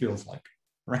depression feels like.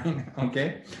 Right.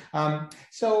 Okay.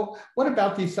 So what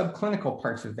about these subclinical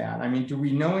parts of that? I mean, do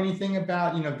we know anything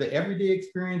about, the everyday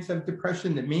experience of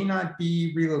depression that may not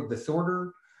be real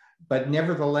disorder, but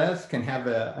nevertheless can have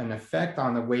an effect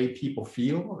on the way people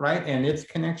feel, right? And its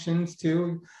connections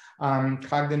to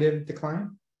cognitive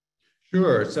decline?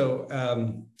 Sure. So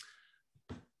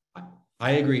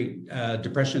I agree.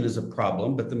 Depression is a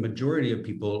problem, but the majority of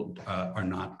people are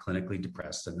not clinically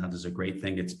depressed, and that is a great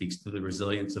thing. It speaks to the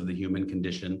resilience of the human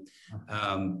condition.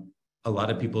 A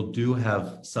lot of people do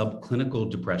have subclinical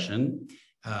depression,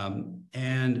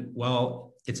 and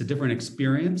while it's a different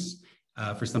experience,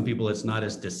 for some people it's not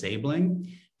as disabling,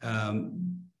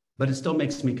 but it still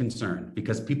makes me concerned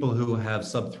because people who have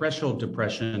subthreshold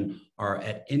depression are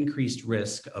at increased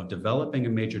risk of developing a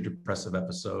major depressive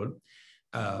episode.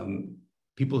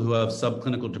 People who have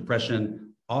subclinical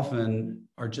depression often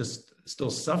are just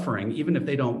still suffering. Even if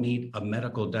they don't meet a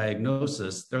medical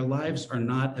diagnosis, their lives are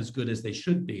not as good as they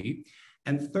should be.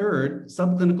 And third,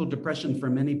 subclinical depression for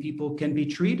many people can be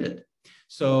treated.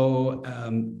 So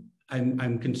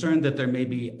I'm concerned that there may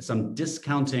be some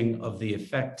discounting of the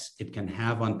effect it can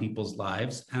have on people's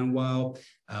lives. And while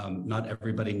not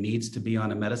everybody needs to be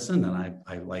on a medicine, and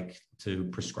I like to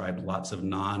prescribe lots of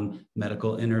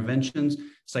non-medical interventions,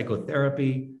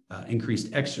 psychotherapy,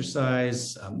 increased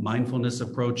exercise, mindfulness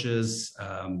approaches,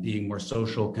 being more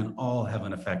social can all have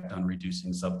an effect on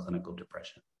reducing subclinical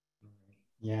depression.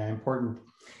 Yeah, important.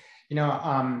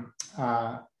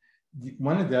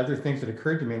 One of the other things that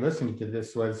occurred to me listening to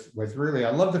this was really, I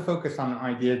love to focus on the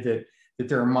idea that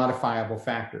there are modifiable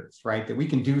factors, right? That we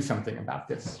can do something about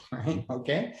this, right?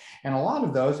 Okay. And a lot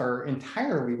of those are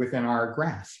entirely within our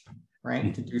grasp,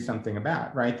 right? To do something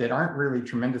about, right? That aren't really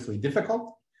tremendously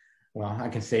difficult. Well, I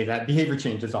can say that behavior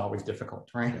change is always difficult,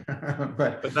 right?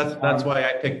 but that's why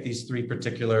I picked these three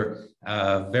particular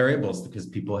variables, because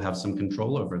people have some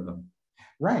control over them.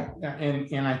 Right.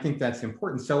 And I think that's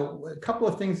important. So a couple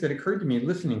of things that occurred to me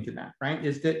listening to that, right,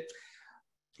 is that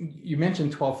you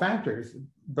mentioned 12 factors,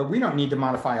 but we don't need to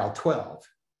modify all 12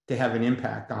 to have an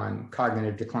impact on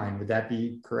cognitive decline. Would that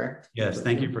be correct? Yes.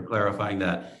 Thank you for clarifying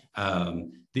that.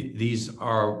 These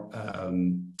are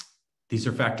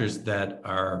factors that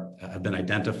have been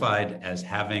identified as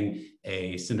having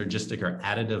a synergistic or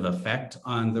additive effect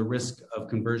on the risk of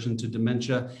conversion to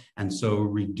dementia. And so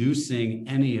reducing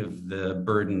any of the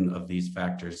burden of these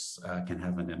factors can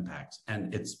have an impact.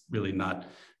 And it's really not,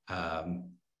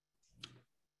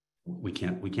 we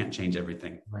can't change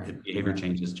everything. Right. Behavior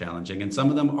change is challenging. And some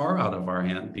of them are out of our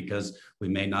hand because we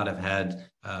may not have had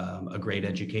a great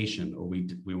education, or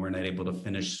we weren't able to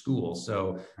finish school.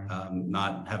 So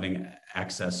not having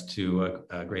access to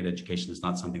a great education is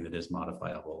not something that is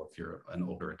modifiable if you're an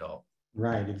older adult.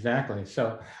 Right, exactly.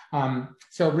 So,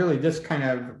 so really this kind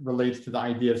of relates to the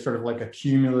idea of sort of like a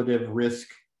cumulative risk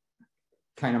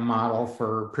kind of model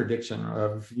for prediction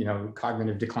of,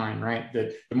 cognitive decline, right?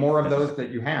 That the more of those that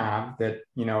you have, that,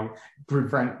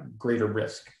 prevent greater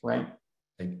risk, right?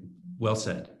 Well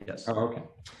said, yes. Oh, okay.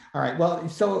 All right. Well,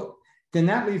 so then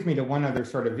that leads me to one other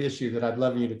sort of issue that I'd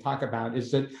love you to talk about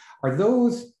is that are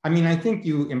those, I think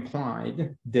you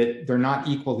implied that they're not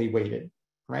equally weighted,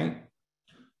 right?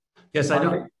 Yes,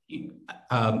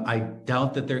 I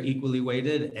doubt that they're equally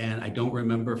weighted, and I don't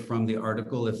remember from the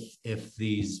article if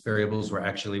these variables were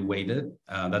actually weighted.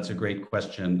 That's a great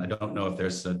question. I don't know if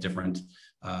there's a different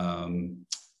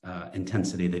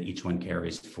intensity that each one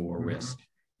carries for risk.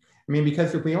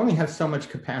 Because if we only have so much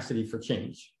capacity for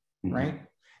change, right?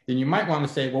 Then you might want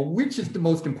to say, well, which is the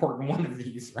most important one of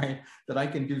these, right? That I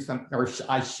can do something, or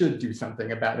I should do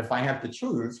something about if I have to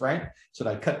choose, right? Should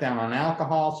I cut down on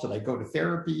alcohol? Should I go to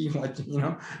therapy? What,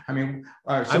 I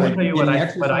will tell you what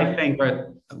I think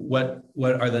are what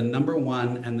are the number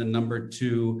one and the number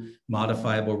two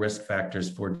modifiable risk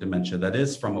factors for dementia. That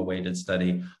is from a weighted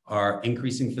study are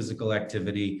increasing physical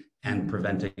activity and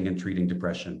preventing and treating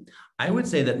depression. I would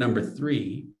say that number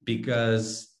three,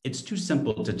 because it's too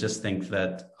simple to just think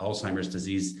that Alzheimer's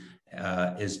disease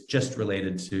is just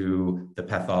related to the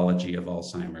pathology of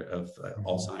Alzheimer's,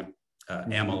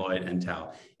 amyloid and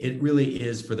tau. It really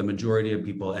is, for the majority of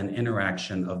people, an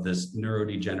interaction of this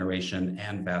neurodegeneration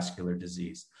and vascular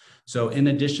disease. So in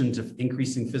addition to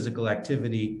increasing physical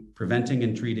activity, preventing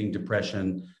and treating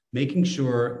depression, making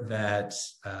sure that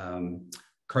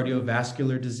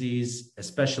Cardiovascular disease,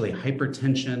 especially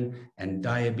hypertension and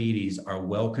diabetes, are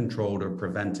well controlled or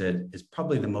prevented is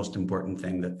probably the most important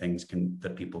thing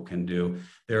that people can do.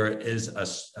 There is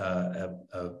a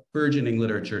burgeoning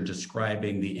literature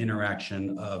describing the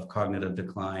interaction of cognitive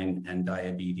decline and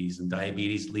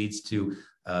diabetes leads to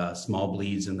small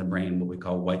bleeds in the brain, what we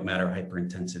call white matter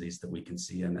hyperintensities that we can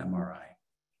see in MRI.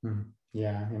 Mm-hmm.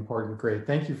 Yeah, important. Great.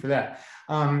 Thank you for that.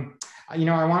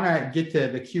 I want to get to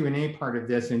the Q&A part of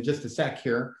this in just a sec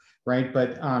here, right?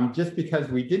 But just because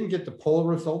we didn't get the poll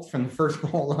results from the first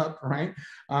poll up, right?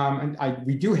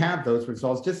 We do have those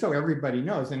results, just so everybody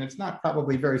knows. And it's not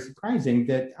probably very surprising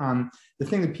that the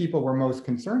thing that people were most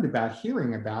concerned about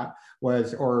hearing about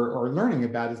was, or learning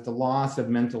about, is the loss of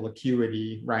mental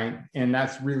acuity, right? And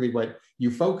that's really what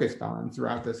you focused on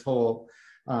throughout this whole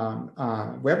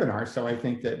webinar. So I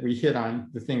think that we hit on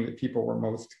the thing that people were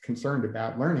most concerned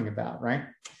about learning about, right?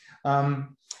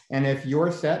 And if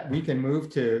you're set, we can move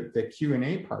to the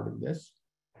Q&A part of this.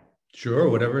 Sure,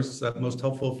 whatever's most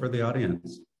helpful for the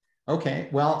audience. Okay,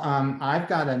 well, I've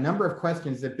got a number of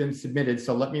questions that have been submitted,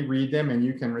 so let me read them and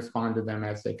you can respond to them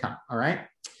as they come, all right?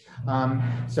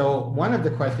 So one of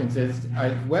the questions is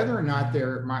whether or not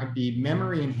there might be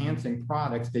memory enhancing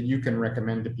products that you can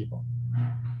recommend to people.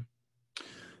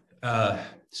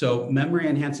 So memory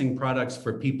enhancing products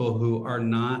for people who are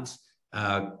not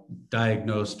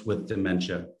diagnosed with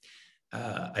dementia.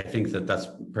 I think that that's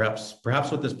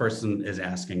perhaps what this person is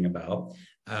asking about.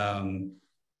 I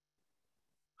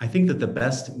think that the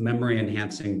best memory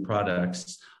enhancing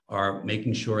products are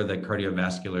making sure that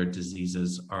cardiovascular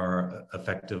diseases are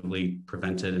effectively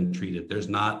prevented and treated. There's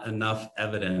not enough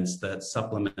evidence that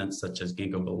supplements such as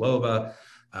ginkgo biloba,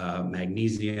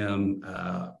 magnesium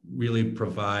really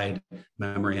provide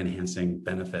memory enhancing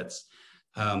benefits.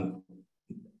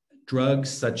 Drugs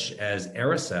such as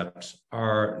Aricept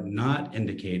are not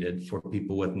indicated for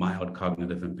people with mild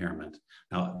cognitive impairment.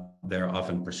 Now, they're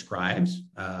often prescribed,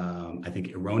 I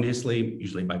think erroneously,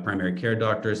 usually by primary care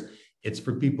doctors. It's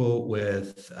for people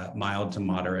with mild to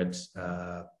moderate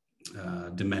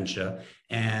dementia,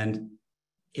 and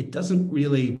it doesn't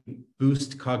really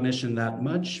boost cognition that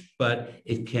much, but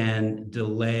it can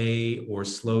delay or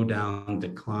slow down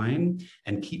decline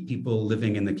and keep people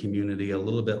living in the community a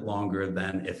little bit longer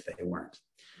than if they weren't.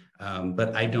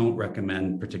 But I don't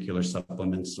recommend particular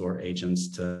supplements or agents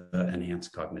to enhance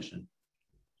cognition.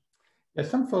 Yeah,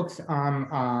 some folks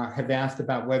have asked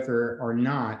about whether or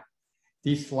not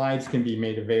these slides can be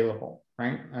made available,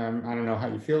 right? I don't know how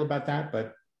you feel about that,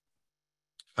 but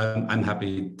I'm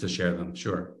happy to share them,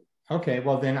 sure. Okay,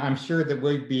 well then I'm sure that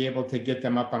we'll be able to get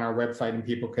them up on our website and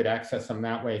people could access them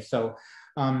that way. So,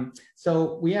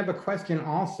 so we have a question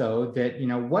also that,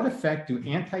 what effect do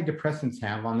antidepressants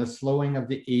have on the slowing of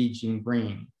the aging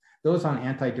brain? Those on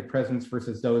antidepressants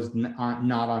versus those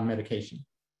not on medication?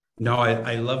 No,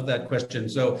 I love that question.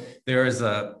 So there is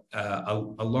a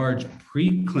large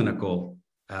preclinical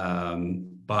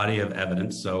body of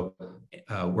evidence, so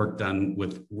work done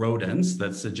with rodents,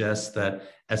 that suggests that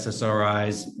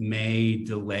SSRIs may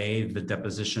delay the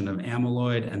deposition of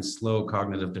amyloid and slow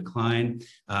cognitive decline,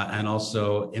 and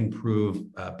also improve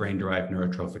brain-derived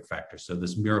neurotrophic factors. So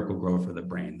this miracle growth of the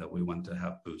brain that we want to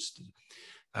have boosted.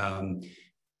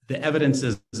 The evidence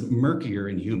is murkier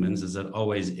in humans, as it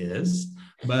always is,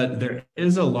 but there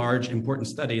is a large important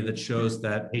study that shows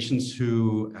that patients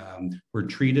who were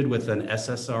treated with an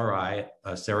SSRI,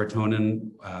 a serotonin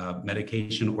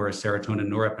medication, or a serotonin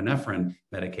norepinephrine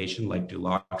medication like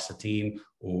duloxetine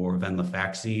or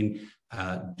venlafaxine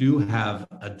do have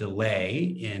a delay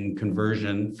in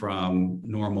conversion from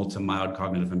normal to mild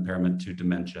cognitive impairment to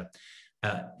dementia.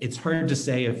 It's hard to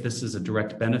say if this is a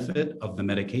direct benefit of the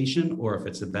medication or if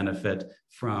it's a benefit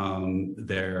from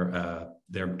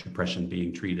their depression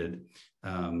being treated.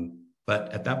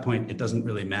 But at that point, it doesn't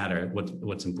really matter.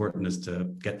 What's important is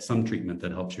to get some treatment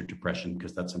that helps your depression,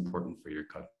 because that's important for your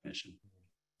cognition.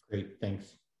 Great,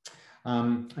 thanks.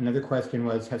 Another question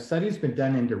was, have studies been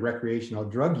done into recreational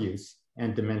drug use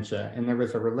and dementia? And there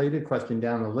was a related question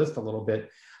down the list a little bit,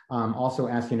 also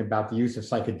asking about the use of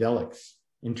psychedelics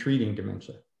in treating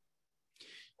dementia.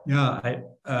 Yeah,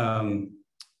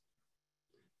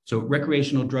 so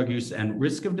recreational drug use and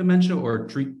risk of dementia, or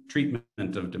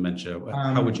treatment of dementia?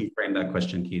 How would you frame that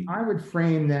question, Keith? I would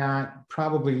frame that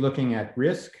probably looking at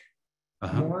risk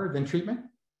more than treatment.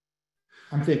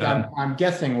 I'm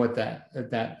guessing what that.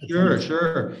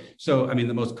 Sure. So, I mean,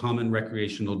 the most common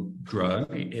recreational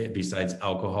drug besides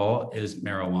alcohol is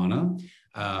marijuana.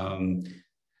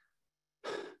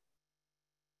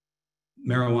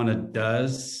 Marijuana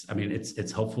does, I mean,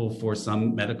 it's helpful for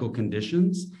some medical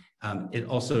conditions. It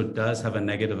also does have a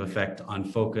negative effect on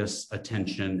focus,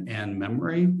 attention, and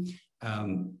memory.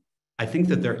 I think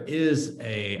that there is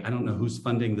I don't know who's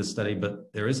funding the study,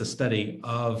 but there is a study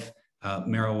of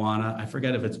marijuana. I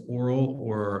forget if it's oral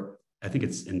or I think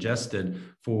it's ingested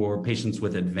for patients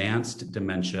with advanced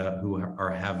dementia who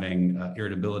are having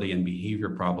irritability and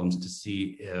behavior problems to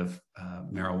see if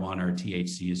marijuana or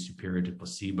THC is superior to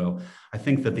placebo. I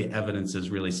think that the evidence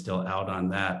is really still out on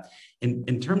that.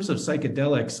 In terms of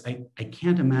psychedelics, I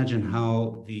can't imagine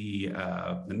how the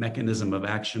mechanism of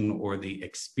action or the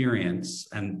experience,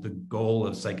 and the goal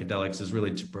of psychedelics is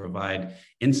really to provide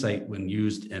insight when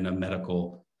used in a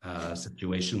medical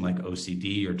situation like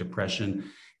OCD or depression.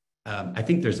 I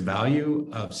think there's value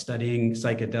of studying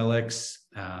psychedelics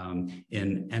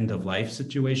in end-of-life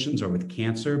situations or with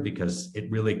cancer, because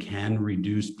it really can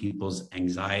reduce people's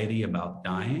anxiety about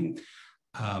dying.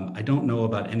 I don't know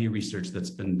about any research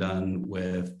that's been done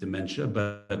with dementia,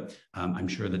 but I'm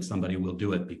sure that somebody will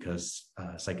do it because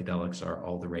psychedelics are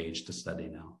all the rage to study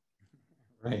now.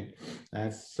 Right,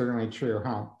 that's certainly true,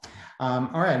 huh?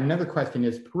 All right, another question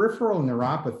is peripheral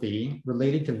neuropathy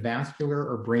related to vascular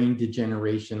or brain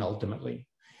degeneration ultimately?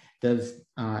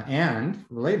 And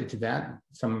related to that,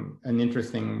 an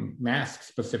interesting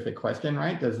mask-specific question,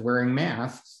 right? Does wearing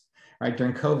masks, right,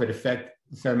 during COVID affect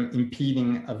some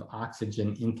impeding of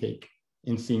oxygen intake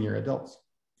in senior adults?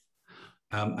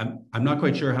 I'm not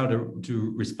quite sure how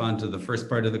to respond to the first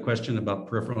part of the question about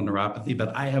peripheral neuropathy,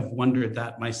 but I have wondered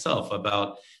that myself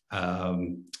about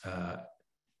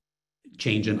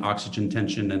change in oxygen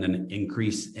tension and an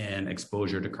increase in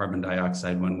exposure to carbon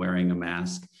dioxide when wearing a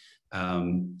mask.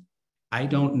 I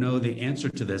don't know the answer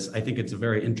to this. I think it's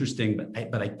very interesting,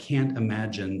 but I can't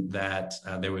imagine that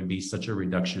there would be such a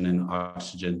reduction in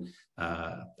oxygen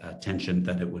tension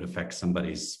that it would affect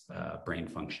somebody's brain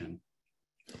function.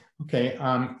 Okay,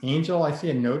 Angel, I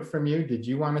see a note from you. Did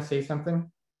you want to say something?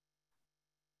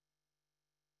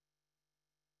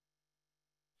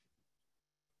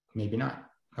 Maybe not.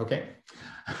 Okay.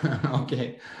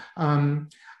 Okay. All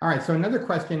right. So another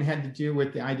question had to do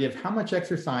with the idea of how much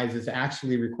exercise is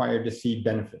actually required to see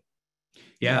benefit.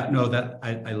 Yeah, no,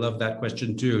 I love that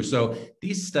question too. So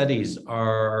these studies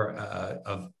are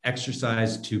of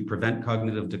exercise to prevent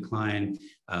cognitive decline,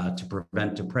 to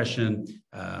prevent depression,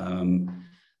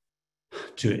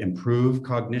 to improve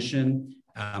cognition,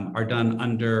 are done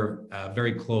under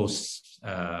very close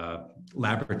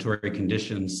laboratory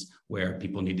conditions where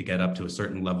people need to get up to a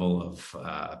certain level of,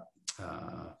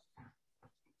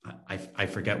 I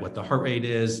forget what the heart rate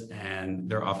is, and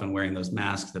they're often wearing those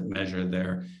masks that measure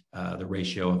the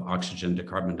ratio of oxygen to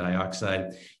carbon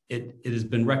dioxide. It has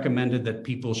been recommended that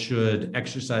people should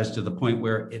exercise to the point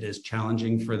where it is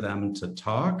challenging for them to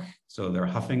talk, so they're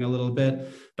huffing a little bit,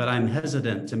 but I'm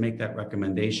hesitant to make that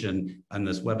recommendation on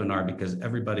this webinar because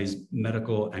everybody's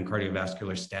medical and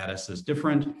cardiovascular status is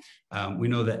different. We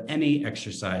know that any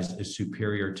exercise is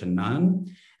superior to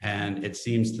none, and it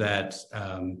seems that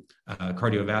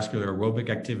cardiovascular aerobic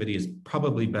activity is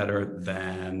probably better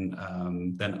than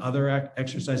other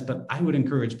exercise, but I would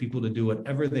encourage people to do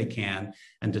whatever they can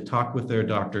and to talk with their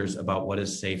doctors about what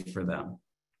is safe for them.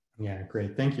 Yeah,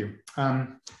 great. Thank you.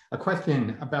 A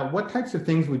question about what types of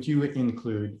things would you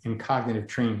include in cognitive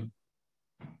training?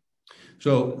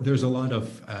 So there's a lot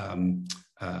of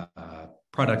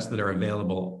products that are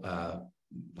available,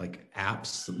 like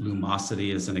apps.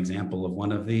 Lumosity is an example of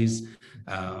one of these.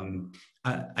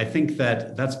 I think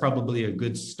that's probably a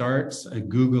good start,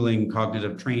 Googling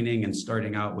cognitive training and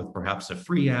starting out with perhaps a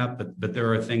free app, but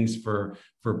there are things for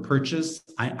purchase.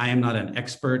 I am not an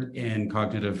expert in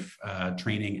cognitive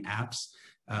training apps,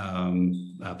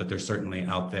 but they're certainly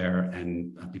out there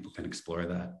and people can explore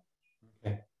that.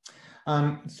 Okay.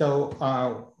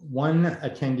 So one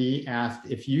attendee asked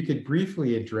if you could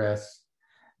briefly address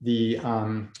the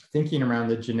thinking around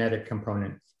the genetic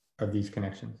components of these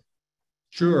connections.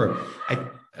 Sure.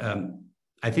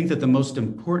 I think that the most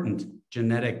important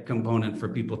genetic component for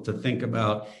people to think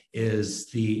about is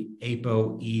the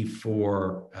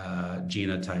ApoE4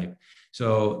 genotype.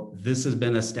 So this has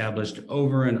been established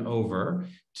over and over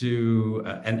to,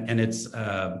 and it's,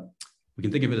 we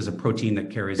can think of it as a protein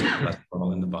that carries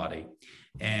cholesterol in the body.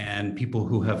 And people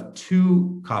who have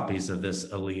 2 copies of this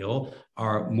allele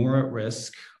are more at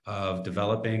risk of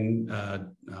developing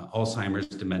Alzheimer's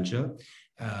dementia.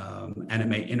 And it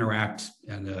may interact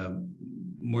in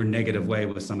more negative way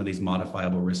with some of these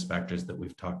modifiable risk factors that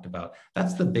we've talked about.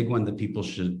 That's the big one that people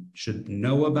should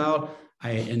know about.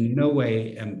 I in no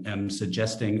way am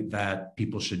suggesting that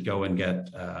people should go and get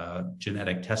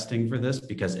genetic testing for this,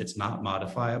 because it's not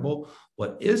modifiable.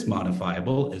 What is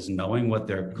modifiable is knowing what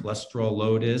their cholesterol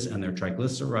load is and their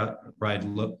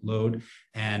triglyceride load,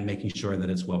 and making sure that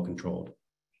it's well controlled.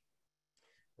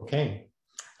 Okay.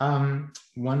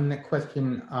 One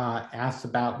question asks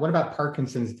about, what about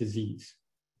Parkinson's disease?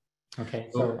 Okay,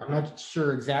 so I'm not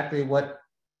sure exactly what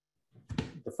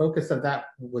the focus of that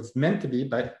was meant to be,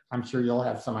 but I'm sure you'll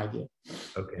have some idea.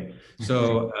 Okay,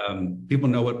 so people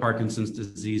know what Parkinson's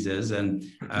disease is, and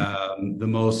the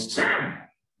most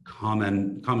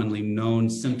commonly known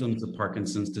symptoms of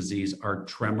Parkinson's disease are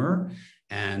tremor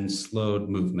and slowed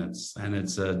movements, and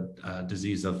it's a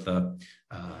disease of the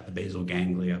basal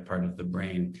ganglia part of the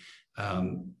brain.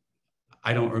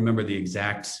 I don't remember the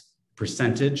exact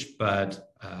percentage,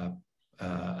 but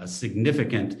a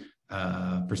significant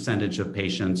percentage of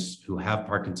patients who have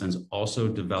Parkinson's also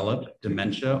develop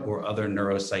dementia or other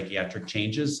neuropsychiatric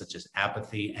changes, such as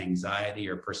apathy, anxiety,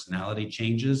 or personality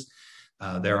changes.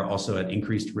 They're also at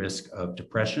increased risk of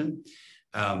depression.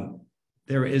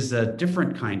 There is a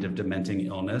different kind of dementing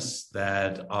illness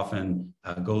that often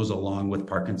goes along with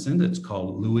Parkinson's. It's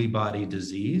called Lewy body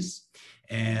disease.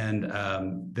 And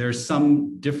there's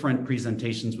some different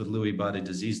presentations with Lewy body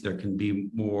disease. There can be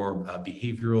more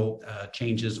behavioral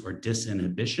changes or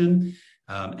disinhibition,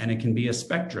 and it can be a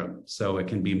spectrum. So it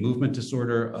can be movement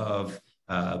disorder of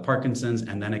Parkinson's,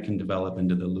 and then it can develop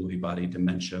into the Lewy body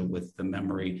dementia with the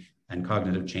memory and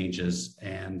cognitive changes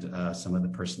and some of the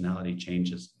personality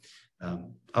changes.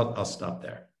 I'll stop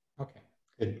there. Okay,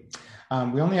 good.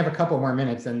 We only have a couple more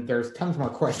minutes, and there's tons more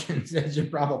questions, as you're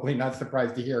probably not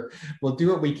surprised to hear. We'll do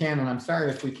what we can, and I'm sorry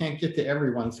if we can't get to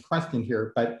everyone's question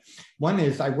here, but one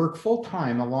is, I work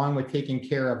full-time along with taking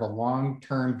care of a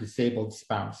long-term disabled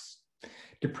spouse.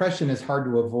 Depression is hard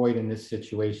to avoid in this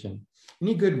situation.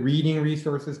 Any good reading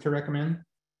resources to recommend?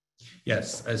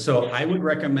 Yes, so I would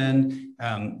recommend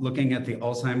looking at the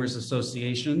Alzheimer's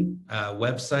Association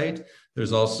website.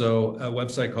 There's also a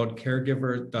website called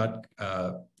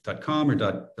caregiver.com or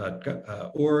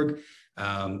 .org.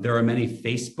 There are many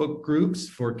Facebook groups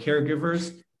for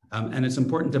caregivers, and it's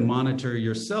important to monitor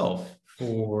yourself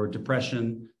for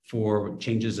depression, for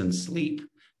changes in sleep.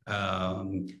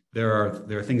 There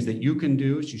are things that you can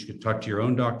do. So you should talk to your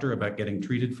own doctor about getting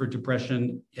treated for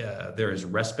depression. There is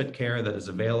respite care that is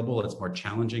available. It's more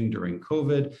challenging during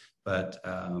COVID, but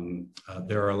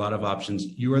there are a lot of options.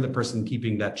 You are the person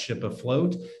keeping that ship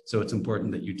afloat, so it's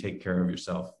important that you take care of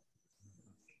yourself.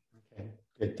 Okay,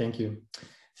 good, thank you.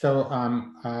 So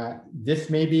this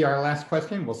may be our last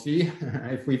question. We'll see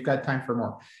if we've got time for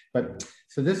more. But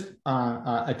so this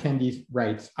attendee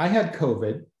writes, I had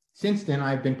COVID. Since then,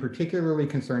 I've been particularly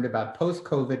concerned about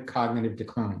post-COVID cognitive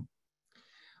decline.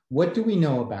 What do we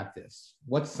know about this?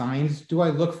 What signs do I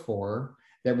look for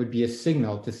that would be a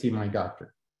signal to see my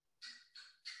doctor?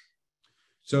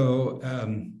 So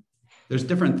there's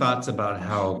different thoughts about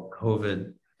how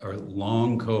COVID or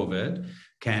long COVID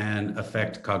can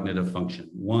affect cognitive function.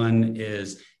 One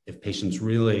is if patients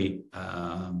really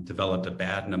developed a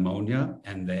bad pneumonia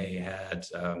and they had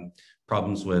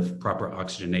problems with proper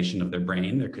oxygenation of their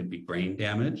brain, there could be brain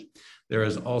damage. There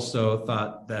is also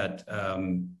thought that,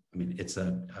 it's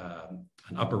an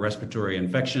upper respiratory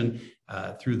infection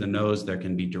through the nose. There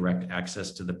can be direct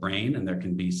access to the brain, and there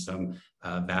can be some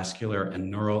vascular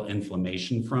and neural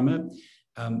inflammation from it.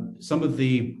 Some of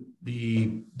the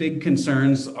big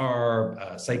concerns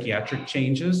are psychiatric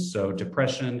changes, so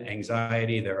depression,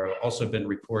 anxiety. There have also been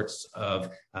reports of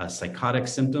psychotic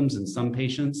symptoms in some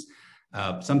patients.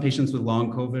 Some patients with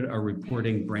long COVID are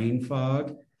reporting brain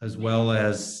fog, as well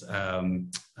as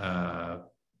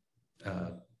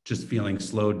just feeling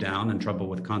slowed down and trouble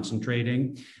with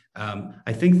concentrating.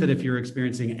 I think that if you're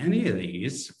experiencing any of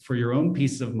these, for your own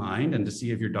peace of mind and to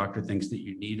see if your doctor thinks that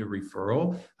you need a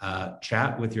referral,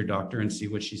 chat with your doctor and see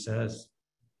what she says.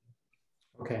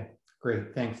 Okay,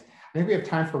 great, thanks. I think we have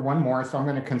time for one more, so I'm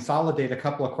going to consolidate a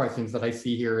couple of questions that I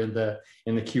see here in the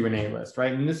Q&A list,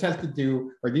 right? And this has to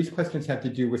do, or these questions have to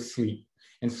do with sleep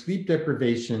and sleep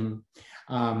deprivation,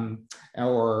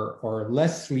 or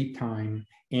less sleep time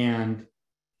and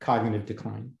cognitive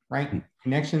decline, right?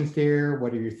 Connections there.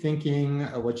 What are you thinking?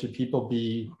 What should people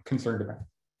be concerned about?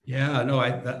 Yeah, no,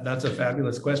 that's a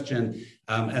fabulous question.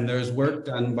 And there's work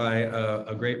done by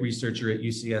a great researcher at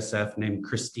UCSF named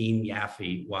Christine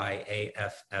Yaffe,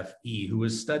 Y-A-F-F-E, who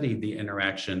has studied the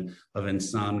interaction of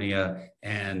insomnia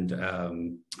and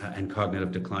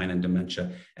cognitive decline and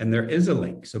dementia. And there is a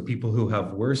link. So people who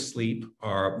have worse sleep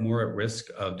are more at risk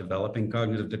of developing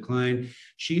cognitive decline.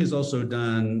 She has also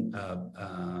done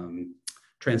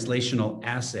translational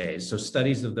assays, so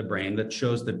studies of the brain that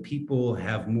shows that people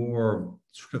have more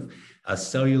sort of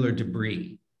cellular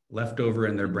debris left over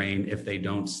in their brain if they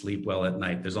don't sleep well at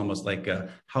night. There's almost like a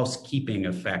housekeeping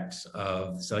effect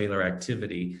of cellular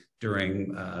activity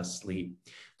during sleep.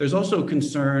 There's also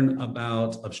concern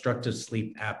about obstructive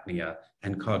sleep apnea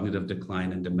and cognitive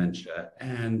decline and dementia.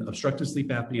 And obstructive sleep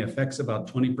apnea affects about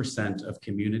 20% of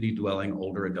community dwelling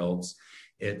older adults.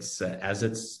 It's, as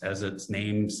its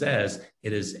name says,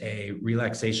 it is a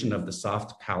relaxation of the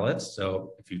soft palate.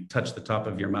 So if you touch the top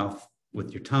of your mouth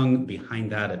with your tongue,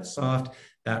 behind that it's soft,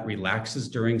 that relaxes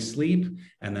during sleep,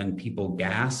 and then people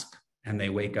gasp and they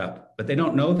wake up. But they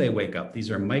don't know they wake up.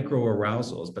 These are micro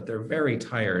arousals, but they're very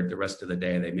tired the rest of the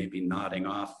day. They may be nodding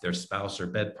off. Their spouse or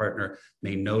bed partner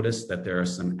may notice that there are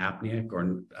some apneic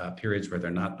or periods where they're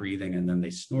not breathing, and then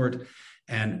they snort.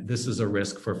 And this is a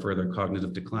risk for further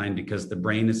cognitive decline because the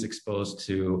brain is exposed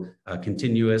to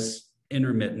continuous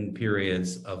intermittent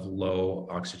periods of low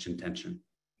oxygen tension.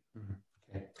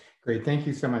 Okay, great. Thank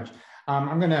you so much.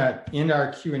 I'm going to end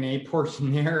our Q&A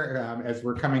portion there as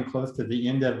we're coming close to the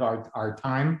end of our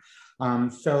time.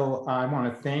 So I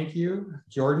want to thank you,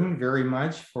 Jordan, very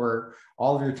much for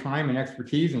all of your time and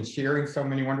expertise and sharing so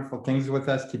many wonderful things with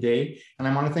us today. And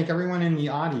I want to thank everyone in the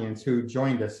audience who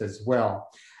joined us as well.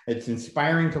 It's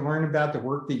inspiring to learn about the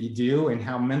work that you do and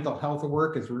how mental health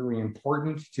work is really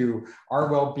important to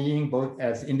our well-being, both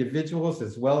as individuals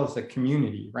as well as a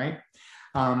community, right?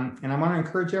 And I want to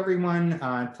encourage everyone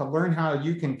to learn how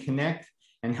you can connect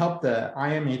and help the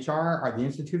IMHR, or the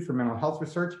Institute for Mental Health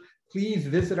Research. Please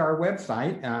visit our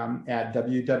website at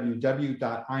www.imhr.org,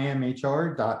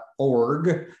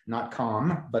 not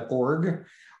com, but org.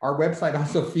 Our website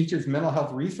also features mental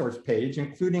health resource page,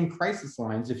 including crisis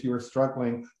lines if you are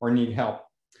struggling or need help.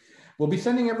 We'll be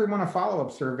sending everyone a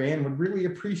follow-up survey and would really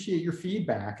appreciate your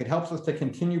feedback. It helps us to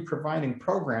continue providing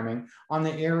programming on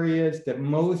the areas that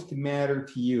most matter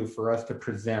to you for us to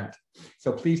present.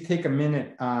 So please take a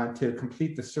minute to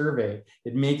complete the survey.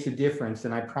 It makes a difference,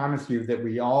 and I promise you that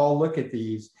we all look at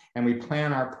these and we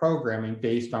plan our programming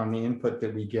based on the input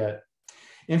that we get.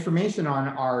 Information on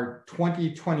our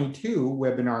 2022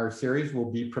 webinar series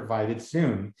will be provided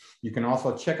soon. You can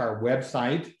also check our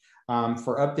website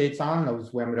for updates on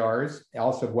those webinars,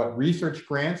 also what research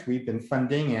grants we've been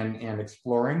funding and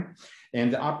exploring,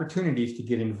 and the opportunities to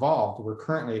get involved. We're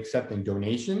currently accepting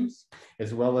donations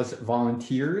as well as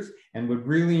volunteers, and would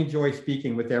really enjoy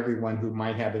speaking with everyone who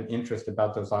might have an interest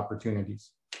about those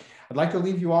opportunities. I'd like to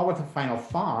leave you all with a final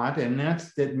thought, and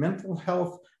that's that mental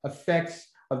health effects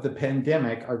of the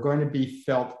pandemic are going to be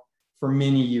felt for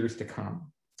many years to come.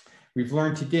 We've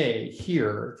learned today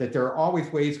here that there are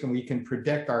always ways when we can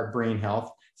protect our brain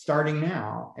health starting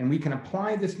now, and we can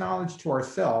apply this knowledge to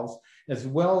ourselves as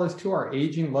well as to our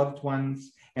aging loved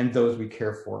ones and those we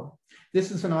care for.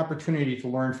 This is an opportunity to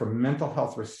learn from mental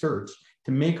health research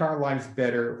to make our lives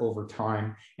better over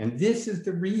time. And this is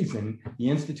the reason the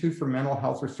Institute for Mental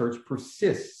Health Research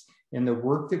persists in the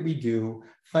work that we do,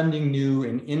 funding new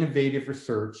and innovative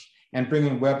research and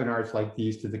bringing webinars like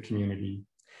these to the community.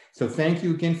 So thank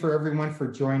you again for everyone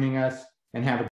for joining us, and have a